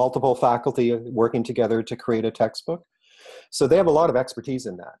 Multiple faculty working together to create a textbook. So they have a lot of expertise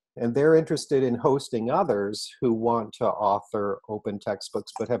in that, and they're interested in hosting others who want to author open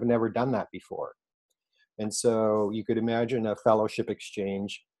textbooks but have never done that before. And so you could imagine a fellowship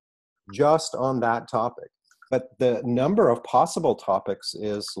exchange just on that topic. But the number of possible topics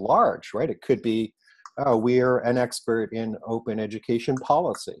is large, right? It could be, we're an expert in open education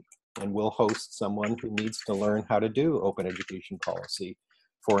policy, and we'll host someone who needs to learn how to do open education policy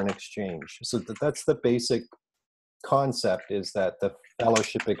for an exchange. So that's the basic concept, is that the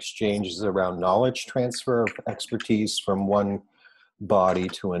fellowship exchange is around knowledge transfer of expertise from one body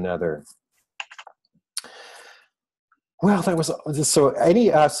to another. Well, that was so.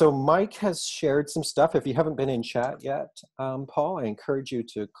 So Mike has shared some stuff. If you haven't been in chat yet, Paul, I encourage you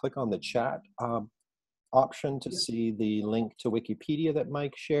to click on the chat option to see the link to Wikipedia that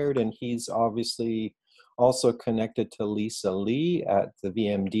Mike shared, and he's obviously also connected to Lisa Lee at the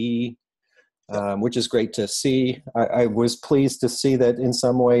VMD. Which is great to see. I was pleased to see that in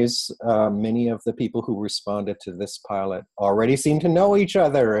some ways, many of the people who responded to this pilot already seemed to know each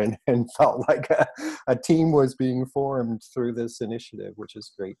other and felt like a team was being formed through this initiative, which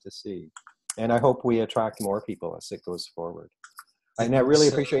is great to see. And I hope we attract more people as it goes forward. And I really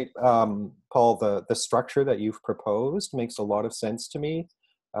appreciate, Paul, the structure that you've proposed makes a lot of sense to me.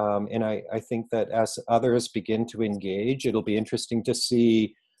 And I think that as others begin to engage, it'll be interesting to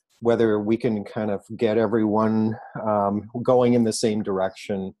see whether we can kind of get everyone going in the same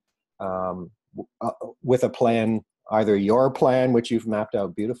direction with a plan, either your plan, which you've mapped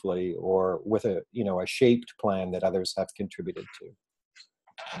out beautifully, or with a shaped plan that others have contributed to.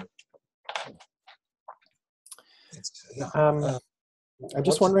 I'm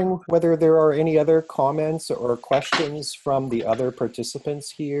just wondering whether there are any other comments or questions from the other participants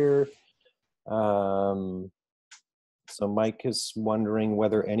here. So Mike is wondering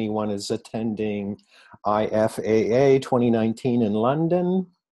whether anyone is attending IFAA 2019 in London.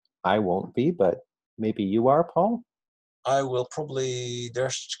 I won't be, but maybe you are, Paul? I will probably,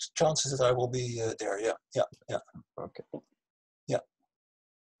 there's chances that I will be there, yeah. Okay.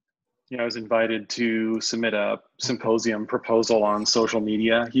 Yeah, I was invited to submit a symposium proposal on social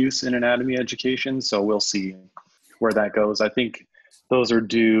media use in anatomy education, so we'll see where that goes. I think those are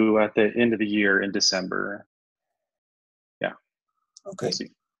due at the end of the year in December. Yeah. Okay. We'll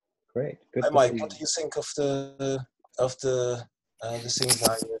see. Great. Good. Hi, Mike. What do you think of the things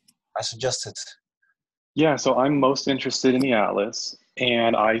I suggested? Yeah, so I'm most interested in the atlas,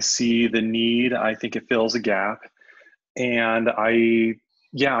 and I see the need. I think it fills a gap, and I'm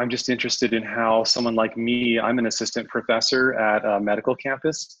just interested in how someone like me, I'm an assistant professor at a medical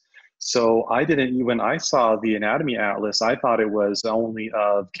campus. So when I saw the anatomy atlas, I thought it was only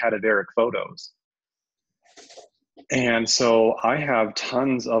of cadaveric photos. And so I have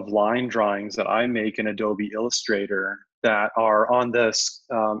tons of line drawings that I make in Adobe Illustrator that are on this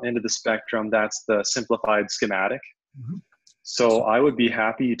end of the spectrum. That's the simplified schematic. Mm-hmm. So I would be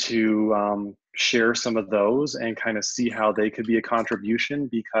happy to share some of those and kind of see how they could be a contribution,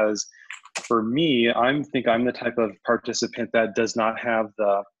 because for me, I think I'm the type of participant that does not have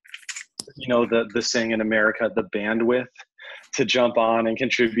the saying in America, the bandwidth to jump on and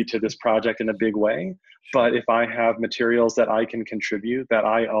contribute to this project in a big way. But if I have materials that I can contribute, that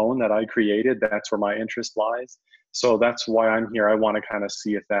I own, that I created, that's where my interest lies. So that's why I'm here. I want to kind of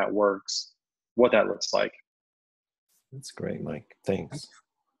see if that works, what that looks like. That's great, Mike. Thanks.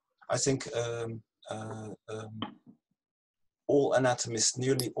 I think all anatomists,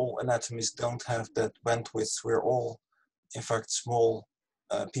 nearly all anatomists, don't have that bandwidth. We're all, in fact, small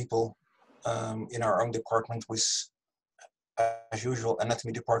people in our own department with, as usual,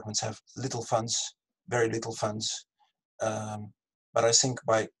 anatomy departments have little funds, very little funds. But I think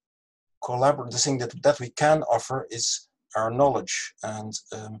by collaborating, the thing that we can offer is our knowledge. And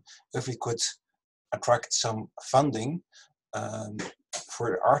if we could attract some funding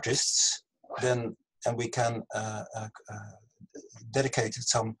for artists, then and we can dedicate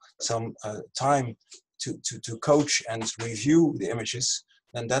some time to coach and review the images,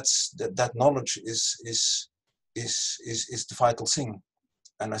 then that knowledge is the vital thing.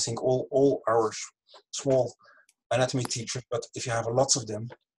 And I think all our small anatomy teachers, but if you have lots of them,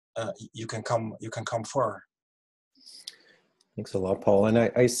 you can come far. Thanks a lot, Paul. And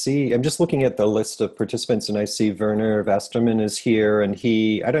I see, I'm just looking at the list of participants, and I see Werner Westerman is here, and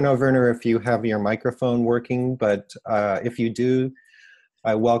I don't know, Werner, if you have your microphone working, but if you do,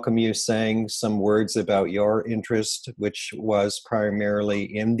 I welcome you saying some words about your interest, which was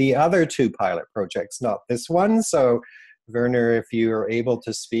primarily in the other two pilot projects, not this one. So Werner, if you are able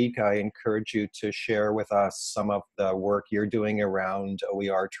to speak, I encourage you to share with us some of the work you're doing around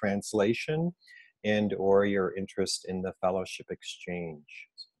OER translation and or your interest in the fellowship exchange.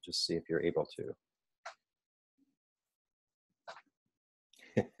 So just see if you're able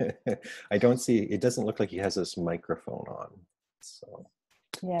to. I don't see, it doesn't look like he has his microphone on. So.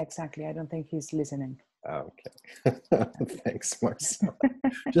 Yeah, exactly. I don't think he's listening. Okay. Thanks, Marcel.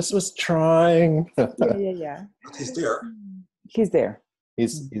 Just was trying. Yeah. He's there. He's there.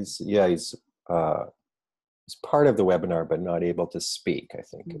 He's part of the webinar, but not able to speak, I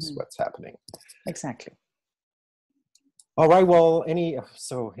think, is what's happening. Exactly. All right, well, any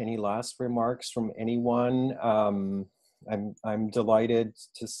last remarks from anyone? I'm delighted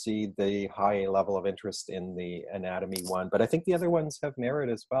to see the high level of interest in the anatomy one, but I think the other ones have merit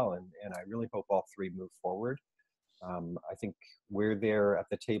as well, and I really hope all three move forward. I think we're there at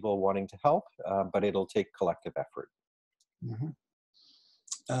the table wanting to help, but it'll take collective effort. Mm-hmm.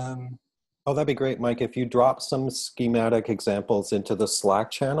 Oh, that'd be great, Mike. If you drop some schematic examples into the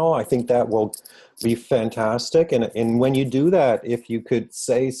Slack channel, I think that will be fantastic. And when you do that, if you could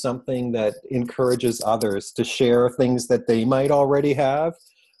say something that encourages others to share things that they might already have,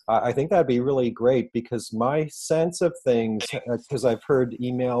 I think that'd be really great, because my sense of things, because I've heard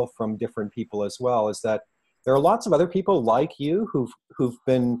email from different people as well, is that there are lots of other people like you who've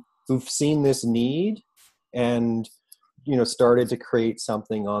seen this need and started to create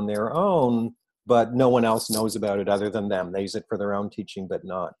something on their own, but no one else knows about it other than them. They use it for their own teaching, but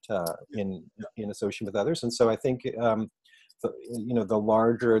not in association with others. And so I think the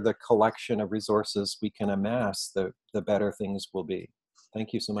larger the collection of resources we can amass, the better things will be.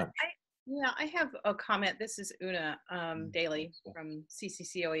 Thank you so much. I have a comment. This is Una Daly from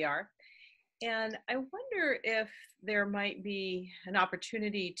CCCOER. And I wonder if there might be an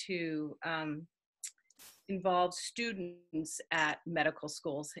opportunity to involve students at medical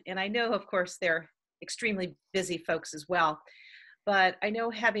schools. And I know, of course, they're extremely busy folks as well. But I know,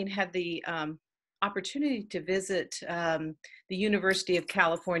 having had the opportunity to visit the University of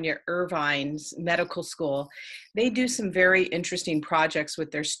California, Irvine's medical school, they do some very interesting projects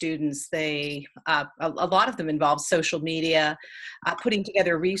with their students. They, a lot of them involve social media, putting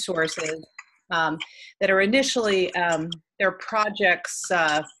together resources that are initially, they're projects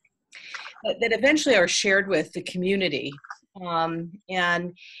that eventually are shared with the community.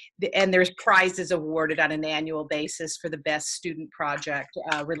 And there's prizes awarded on an annual basis for the best student project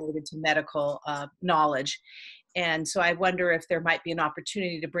related to medical knowledge. And so I wonder if there might be an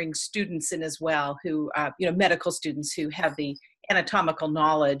opportunity to bring students in as well, who, medical students who have the anatomical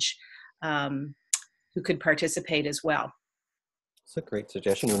knowledge, who could participate as well. It's a great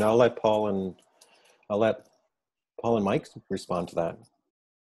suggestion. And I'll let Paul and Mike respond to that.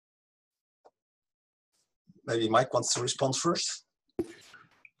 Maybe Mike wants to respond first.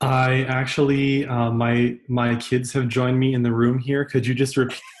 I actually, my kids have joined me in the room here. Could you just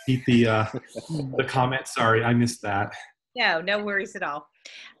repeat the comment? Sorry, I missed that. No worries at all.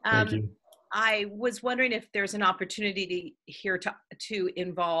 Thank you. I was wondering if there's an opportunity here to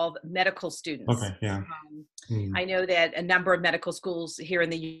involve medical students. Okay, yeah. I know that a number of medical schools here in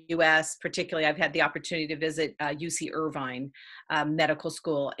the U.S., particularly, I've had the opportunity to visit UC Irvine Medical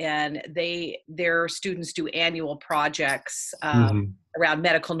School, and their students do annual projects around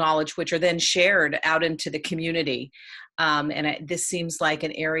medical knowledge, which are then shared out into the community. This seems like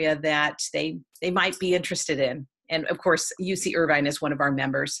an area that they might be interested in. And of course, UC Irvine is one of our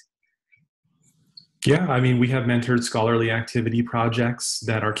members. Yeah, I mean, we have mentored scholarly activity projects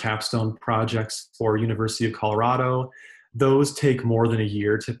that are capstone projects for University of Colorado. Those take more than a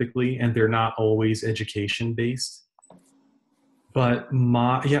year typically, and they're not always education based. But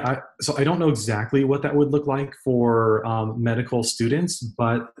so I don't know exactly what that would look like for medical students,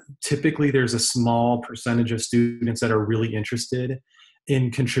 but typically there's a small percentage of students that are really interested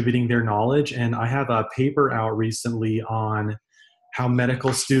in contributing their knowledge. And I have a paper out recently on how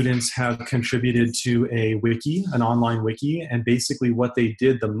medical students have contributed to a wiki, an online wiki. And basically what they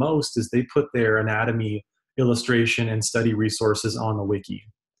did the most is they put their anatomy illustration and study resources on the wiki.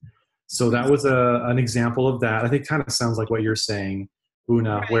 So that was an example of that. I think kind of sounds like what you're saying,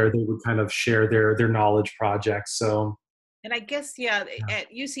 Una, right, where they would kind of share their knowledge projects. So. And I guess,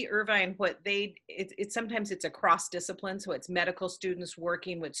 at UC Irvine, sometimes it's a cross-discipline. So it's medical students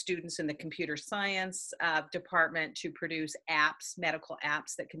working with students in the computer science department to produce apps, medical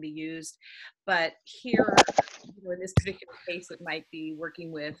apps that can be used. But here, in this particular case, it might be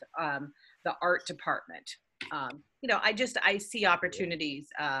working with the art department. I see opportunities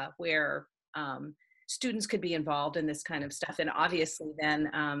where students could be involved in this kind of stuff. And obviously then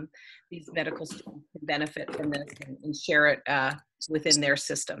these medical students can benefit from this and share it within their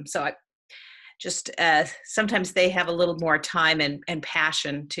system. So sometimes they have a little more time and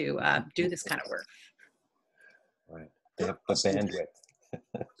passion to do this kind of work. Right, they have the bandwidth.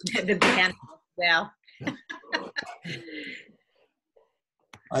 The bandwidth, well.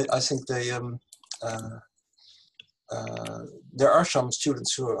 I think there are some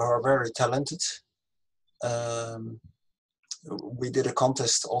students who are very talented. We did a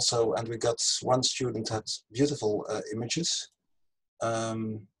contest also, and we got one student had beautiful images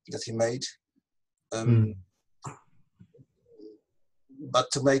that he made. But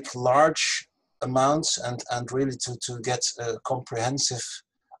to make large amounts and really to get a comprehensive,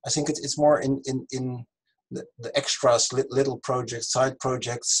 I think it's more in the extras, little projects, side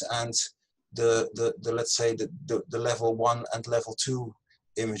projects, and the let's say the level 1 and level 2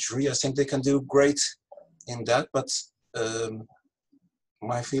 imagery. I think they can do great in that, but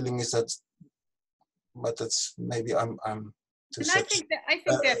my feeling is that, but that's maybe I'm too And I think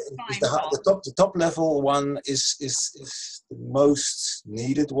that's fine, Paul. the top level one is the most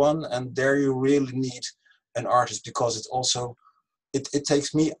needed one, and there you really need an artist, because it's also it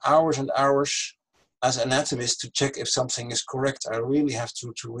takes me hours and hours as an anatomist to check if something is correct. I really have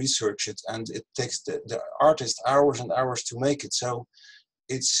to research it, and it takes the artist hours and hours to make it. So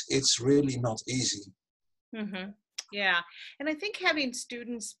it's really not easy. Mm-hmm. Yeah, and I think having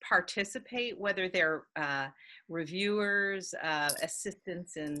students participate, whether they're reviewers,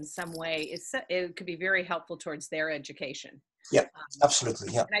 assistants in some way, it could be very helpful towards their education. Yeah,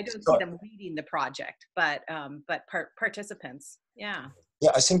 absolutely. Yeah, and I don't see them leading the project, but participants. Yeah.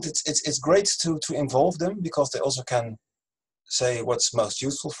 Yeah, I think it's great to involve them, because they also can say what's most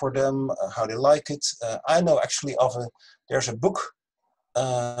useful for them, how they like it. I know actually there's a book.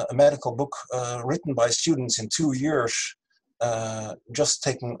 A medical book written by students in 2 years, just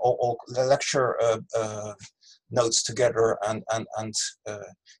taking all the lecture notes together and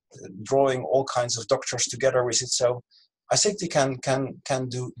drawing all kinds of doctors together with it. So I think they can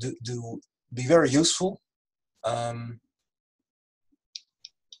be very useful.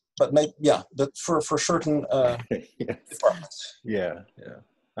 But maybe, yeah, but for certain yes. departments. Yeah.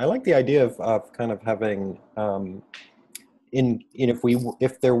 I like the idea of kind of having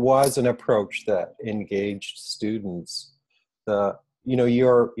if there was an approach that engaged students,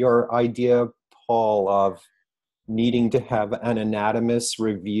 your idea, Paul, of needing to have an anatomist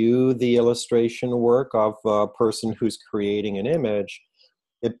review the illustration work of a person who's creating an image,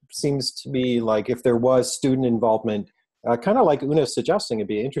 it seems to be like if there was student involvement, kind of like Una's suggesting, it'd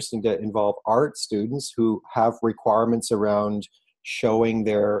be interesting to involve art students who have requirements around showing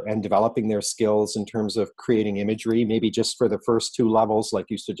and developing their skills in terms of creating imagery, maybe just for the first 2 levels, like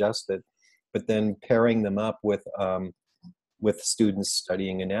you suggested, but then pairing them up with students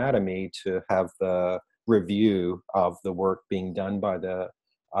studying anatomy to have the review of the work being done by the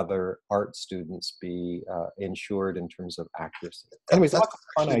other art students be ensured in terms of accuracy. Anyways, that's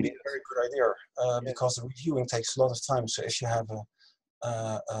a very good idea, because the reviewing takes a lot of time. So if you have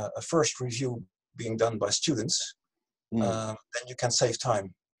a first review being done by students, then you can save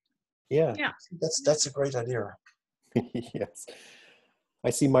time. Yeah. That's a great idea. Yes. I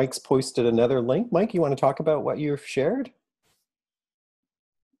see Mike's posted another link. Mike, you want to talk about what you've shared?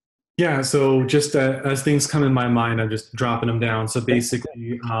 Yeah, so just as things come in my mind, I'm just dropping them down. So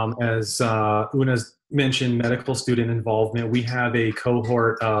basically, as Una's mentioned, medical student involvement, we have a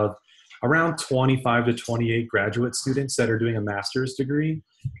cohort of around 25 to 28 graduate students that are doing a master's degree.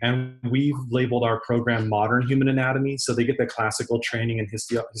 And we've labeled our program Modern Human Anatomy. So they get the classical training in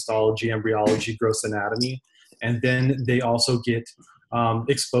histology, embryology, gross anatomy. And then they also get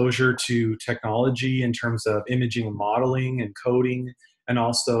exposure to technology in terms of imaging and modeling and coding, and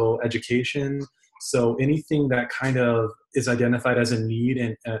also education. So anything that kind of is identified as a need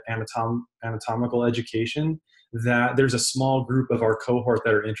in anatomical education, that there's a small group of our cohort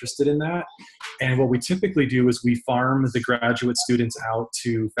that are interested in that. And what we typically do is we farm the graduate students out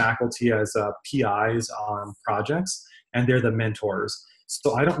to faculty as PIs on projects, and they're the mentors.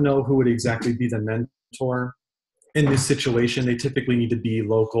 So I don't know who would exactly be the mentor in this situation. They typically need to be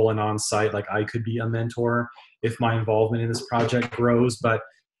local and on site. Like I could be a mentor if my involvement in this project grows, but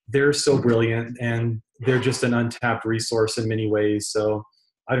they're so brilliant and they're just an untapped resource in many ways. So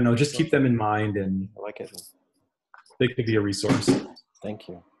I don't know, just keep them in mind, and I like it. They could be a resource. Thank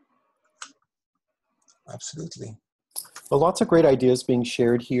you. Absolutely. Well, lots of great ideas being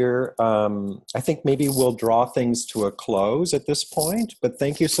shared here. I think maybe we'll draw things to a close at this point, but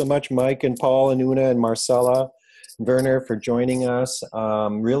thank you so much, Mike and Paul and Una and Marcella and Werner, for joining us.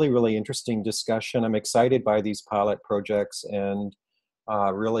 Really, really interesting discussion. I'm excited by these pilot projects and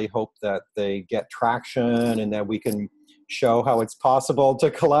really hope that they get traction and that we can show how it's possible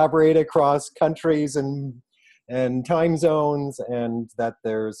to collaborate across countries and time zones, and that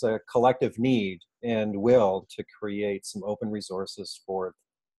there's a collective need and will to create some open resources for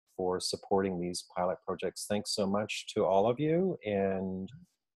supporting these pilot projects. Thanks so much to all of you. And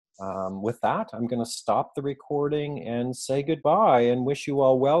with that, I'm going to stop the recording and say goodbye and wish you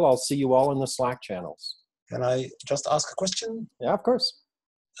all well. I'll see you all in the Slack channels. Can I just ask a question? Yeah, of course.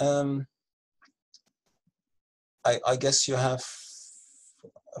 I guess you have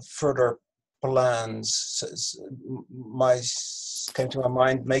further plans. Came to my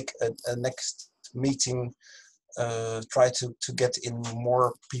mind, make a next meeting, try to get in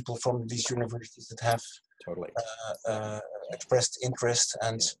more people from these universities that have Totally. Expressed interest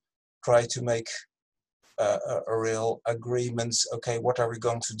and try to make a real agreement. Okay, what are we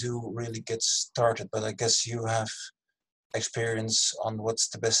going to do? Really get started. But I guess you have experience on what's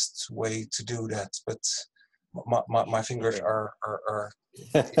the best way to do that. But my fingers are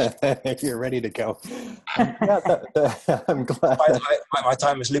You're ready to go. I'm glad. My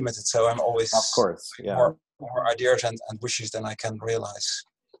time is limited, so I'm always, of course, more ideas and wishes than I can realize.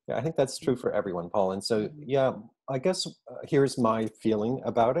 Yeah, I think that's true for everyone, Paul. And so, yeah, I guess here's my feeling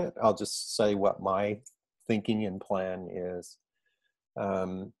about it. I'll just say what my thinking and plan is.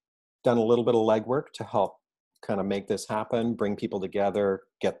 Done a little bit of legwork to help kind of make this happen, bring people together,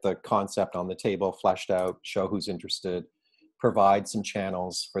 get the concept on the table, fleshed out, show who's interested, provide some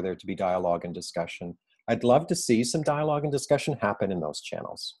channels for there to be dialogue and discussion. I'd love to see some dialogue and discussion happen in those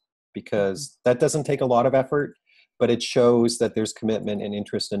channels, because that doesn't take a lot of effort, but it shows that there's commitment and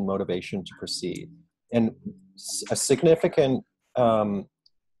interest and motivation to proceed. And a significant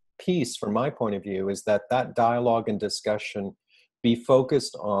piece from my point of view is that that dialogue and discussion be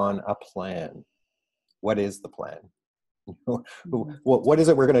focused on a plan. What is the plan? What is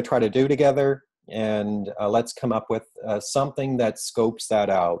it we're going to try to do together? And let's come up with something that scopes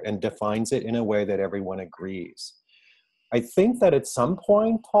that out and defines it in a way that everyone agrees. I think that at some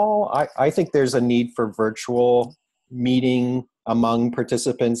point, Paul, I think there's a need for virtual meeting among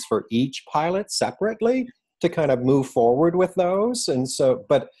participants for each pilot separately to kind of move forward with those. And so,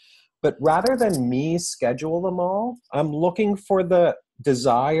 but rather than me schedule them all, I'm looking for the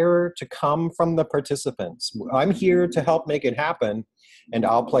desire to come from the participants. I'm here to help make it happen, and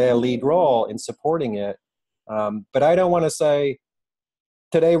I'll play a lead role in supporting it. But I don't want to say,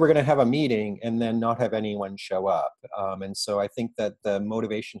 today we're going to have a meeting and then not have anyone show up. And so I think that the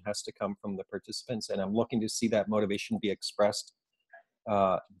motivation has to come from the participants, and I'm looking to see that motivation be expressed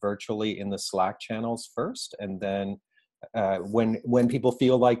virtually in the Slack channels first. And then when people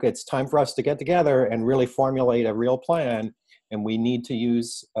feel like it's time for us to get together and really formulate a real plan, and we need to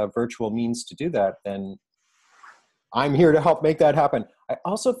use virtual means to do that, then I'm here to help make that happen. I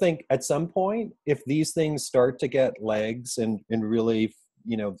also think at some point, if these things start to get legs and really,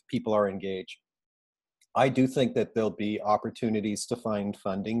 people are engaged, I do think that there'll be opportunities to find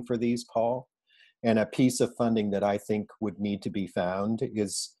funding for these, Paul. And a piece of funding that I think would need to be found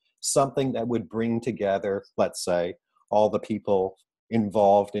is something that would bring together, let's say, all the people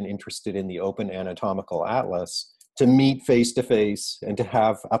involved and interested in the Open Anatomical Atlas to meet face-to-face and to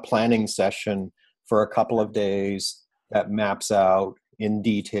have a planning session for a couple of days that maps out in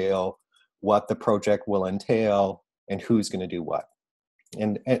detail what the project will entail and who's going to do what.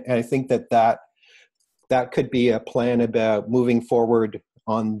 And I think that could be a plan about moving forward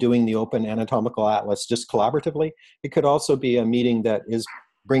on doing the Open Anatomical Atlas just collaboratively. It could also be a meeting that is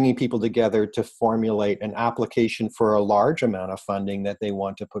bringing people together to formulate an application for a large amount of funding that they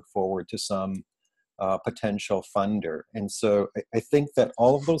want to put forward to some potential funder. And so I think that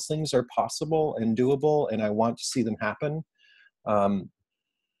all of those things are possible and doable, and I want to see them happen.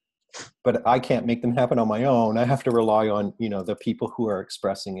 But I can't make them happen on my own. I have to rely on, the people who are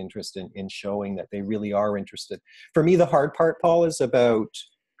expressing interest in showing that they really are interested. For me, the hard part, Paul, is about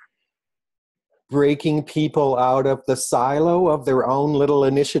breaking people out of the silo of their own little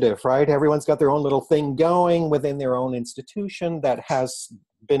initiative, right? Everyone's got their own little thing going within their own institution that has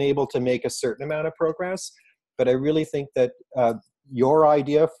been able to make a certain amount of progress. But I really think that your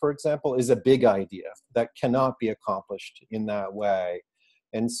idea, for example, is a big idea that cannot be accomplished in that way.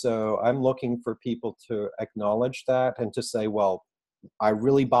 And so I'm looking for people to acknowledge that and to say, well, I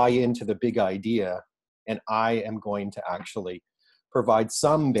really buy into the big idea, and I am going to actually provide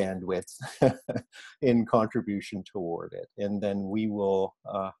some bandwidth in contribution toward it. And then we will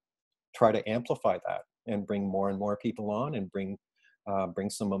try to amplify that and bring more and more people on and bring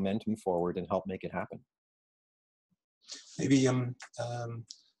some momentum forward and help make it happen. Maybe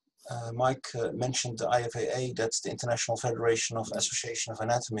Mike mentioned the IFAA, that's the International Federation of Association of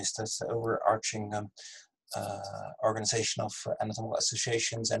Anatomists. That's the overarching organization of anatomical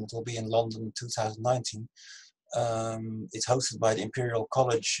associations, and it will be in London in 2019. It's hosted by the Imperial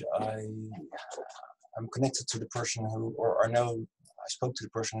College. I'm connected to the person who, or I know, I spoke to the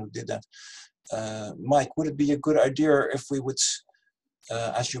person who did that. Mike, would it be a good idea if we would,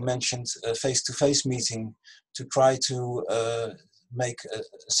 as you mentioned, a face-to-face meeting to try to make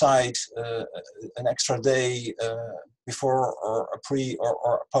aside an extra day before or a pre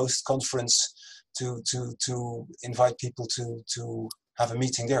or a post conference to invite people to have a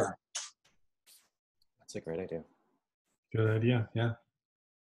meeting there? That's a great idea. Good idea, yeah.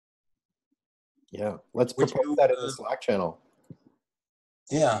 Yeah, let's propose that in the Slack channel.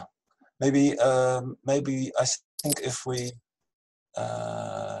 Yeah, maybe I think if we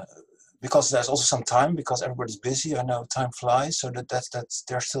because there's also some time because everybody's busy. I know time flies, so that's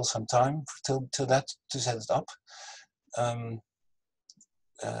there's still some time till that to set it up.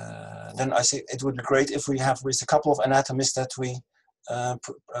 Then I say it would be great if we have with a couple of anatomists that we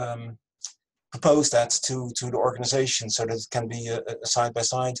propose that to the organization so that it can be a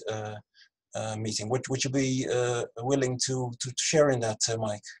side-by-side meeting. Would you be willing to share in that,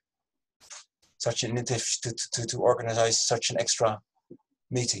 Mike? Such an initiative to organize such an extra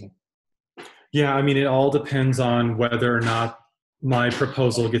meeting? Yeah, I mean, it all depends on whether or not my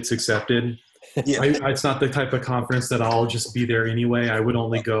proposal gets accepted. Yeah. It's not the type of conference that I'll just be there anyway. I would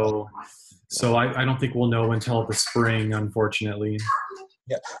only go. So I don't think we'll know until the spring, unfortunately.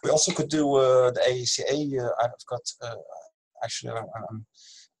 Yeah, we also could do the AACA. I've got, actually, I'm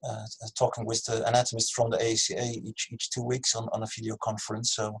talking with the anatomists from the AACA each 2 weeks on a video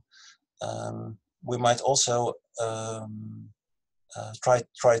conference. So we might also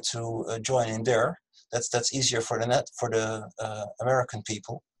try to join in there. That's easier for the American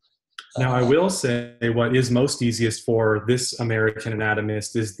people. Now, I will say what is most easiest for this American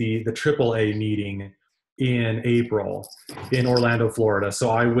anatomist is the AAA meeting in April in Orlando, Florida. So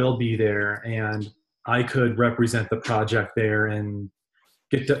I will be there, and I could represent the project there and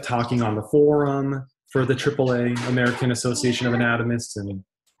get to talking on the forum for the AAA, American Association of Anatomists, and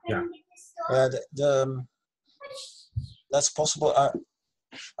yeah. That's possible.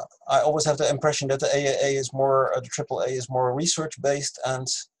 I always have the impression that the AAA is more, the AAA is more research based, and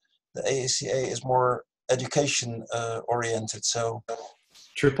the AACA is more education oriented. So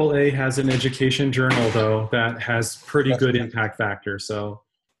AAA has an education journal though that has pretty good impact factor. So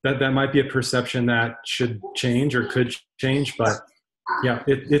that might be a perception that should change or could change, but yeah,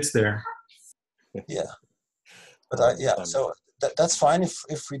 it's there. Yeah, but so that's fine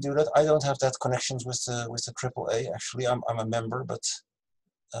if we do that. I don't have that connections with the AAA. Actually, I'm a member, but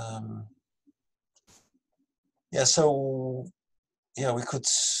yeah. So yeah, we could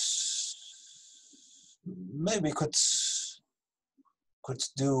maybe could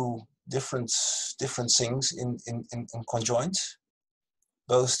do different things in conjoint.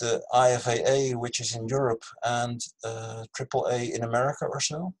 Both the IFAA, which is in Europe, and AAA in America or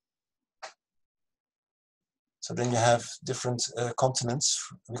so. So then you have different continents,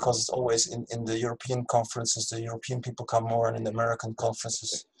 because it's always in the European conferences, the European people come more, and in the American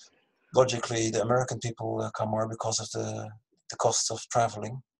conferences, logically, the American people come more because of the cost of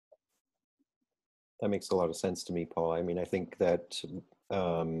traveling. That makes a lot of sense to me, Paul. I mean, I think that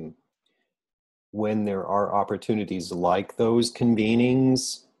when there are opportunities like those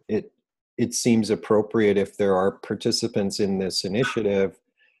convenings, it seems appropriate if there are participants in this initiative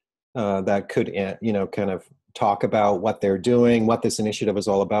that could, kind of talk about what they're doing, what this initiative is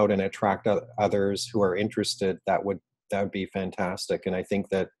all about, and attract others who are interested. That would be fantastic. And I think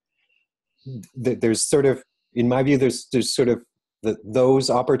that there's sort of, in my view, there's sort of those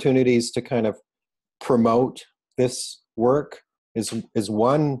opportunities to kind of promote this work is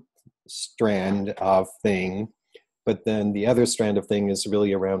one strand of thing, but then the other strand of thing is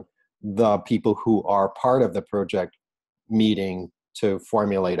really around the people who are part of the project meeting to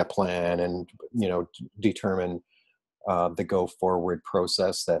formulate a plan and determine the go forward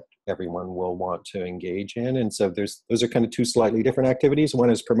process that everyone will want to engage in. And so those are kind of two slightly different activities. One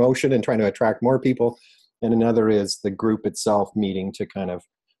is promotion and trying to attract more people, and another is the group itself meeting to kind of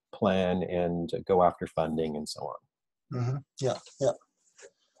plan and go after funding and so on. Mm-hmm. Yeah.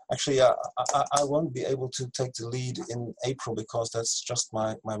 Actually, I won't be able to take the lead in April because that's just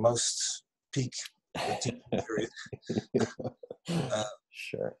my most peak period.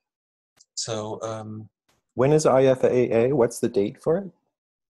 Sure. So when is IFAA? What's the date for it?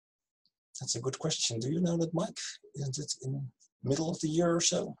 That's a good question. Do you know that, Mike? Isn't it in middle of the year or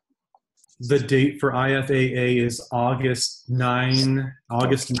so? The date for IFAA is August 9,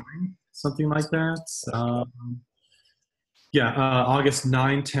 something like that. August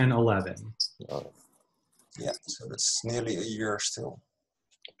 9, 10, 11. Yeah, so that's nearly a year still.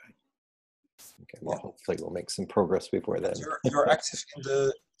 Okay, well, hopefully we'll make some progress before then. You're active in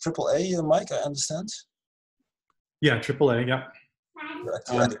the AAA, Mike, I understand? Yeah, AAA, yeah.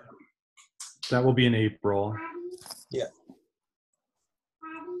 That will be in April. Yeah.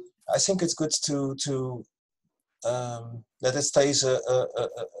 I think it's good to that it stays a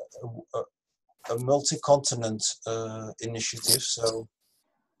multi-continent initiative. So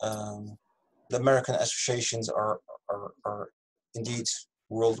the American associations are indeed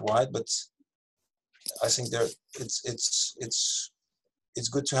worldwide, but I think it's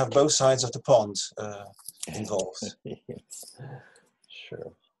good to have both sides of the pond involved. Yes.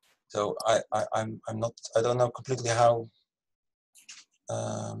 Sure. So I don't know completely how.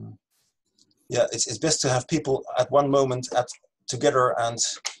 Yeah, it's best to have people at one moment together and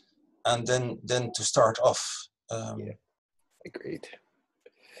then to start off. Yeah, agreed.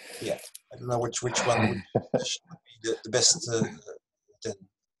 Yeah, I don't know which one would be the best. Then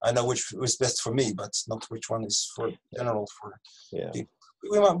I know which is best for me, but not which one is for general for people.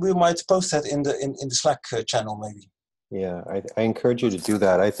 We might post that in the Slack channel maybe. Yeah, I encourage you to do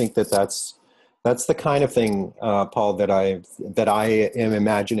that. I think that's the kind of thing, Paul, that I am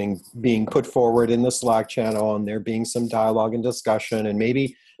imagining being put forward in the Slack channel, and there being some dialogue and discussion, and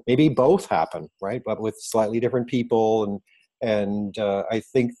maybe both happen, right? But with slightly different people, and I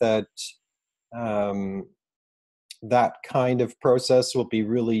think that that kind of process will be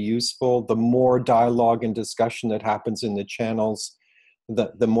really useful. The more dialogue and discussion that happens in the channels,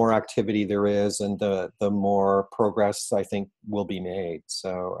 the more activity there is, and the more progress I think will be made.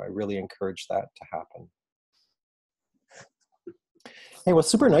 So I really encourage that to happen. Hey, well,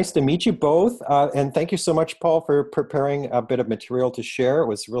 super nice to meet you both. And thank you so much, Paul, for preparing a bit of material to share. It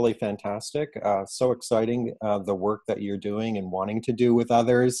was really fantastic. So exciting, the work that you're doing and wanting to do with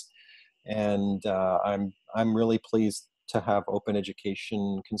others. And I'm really pleased to have Open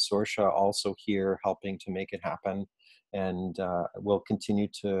Education Consortia also here helping to make it happen. And we'll continue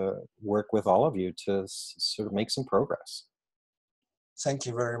to work with all of you to sort of make some progress. Thank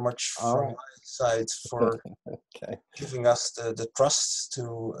you very much from my side for giving us the trust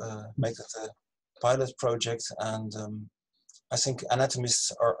to make it a pilot project. And I think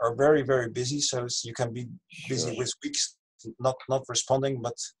anatomists are very, very busy, so you can be busy with weeks not responding,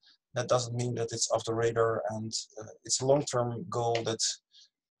 but that doesn't mean that it's off the radar, and it's a long-term goal that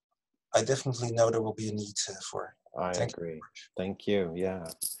I definitely know there will be a need for. I agree. Thank you. Yeah.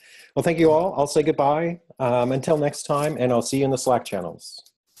 Well, thank you all. I'll say goodbye until next time, and I'll see you in the Slack channels.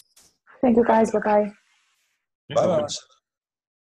 Thank you, guys. Bye-bye. Bye-bye.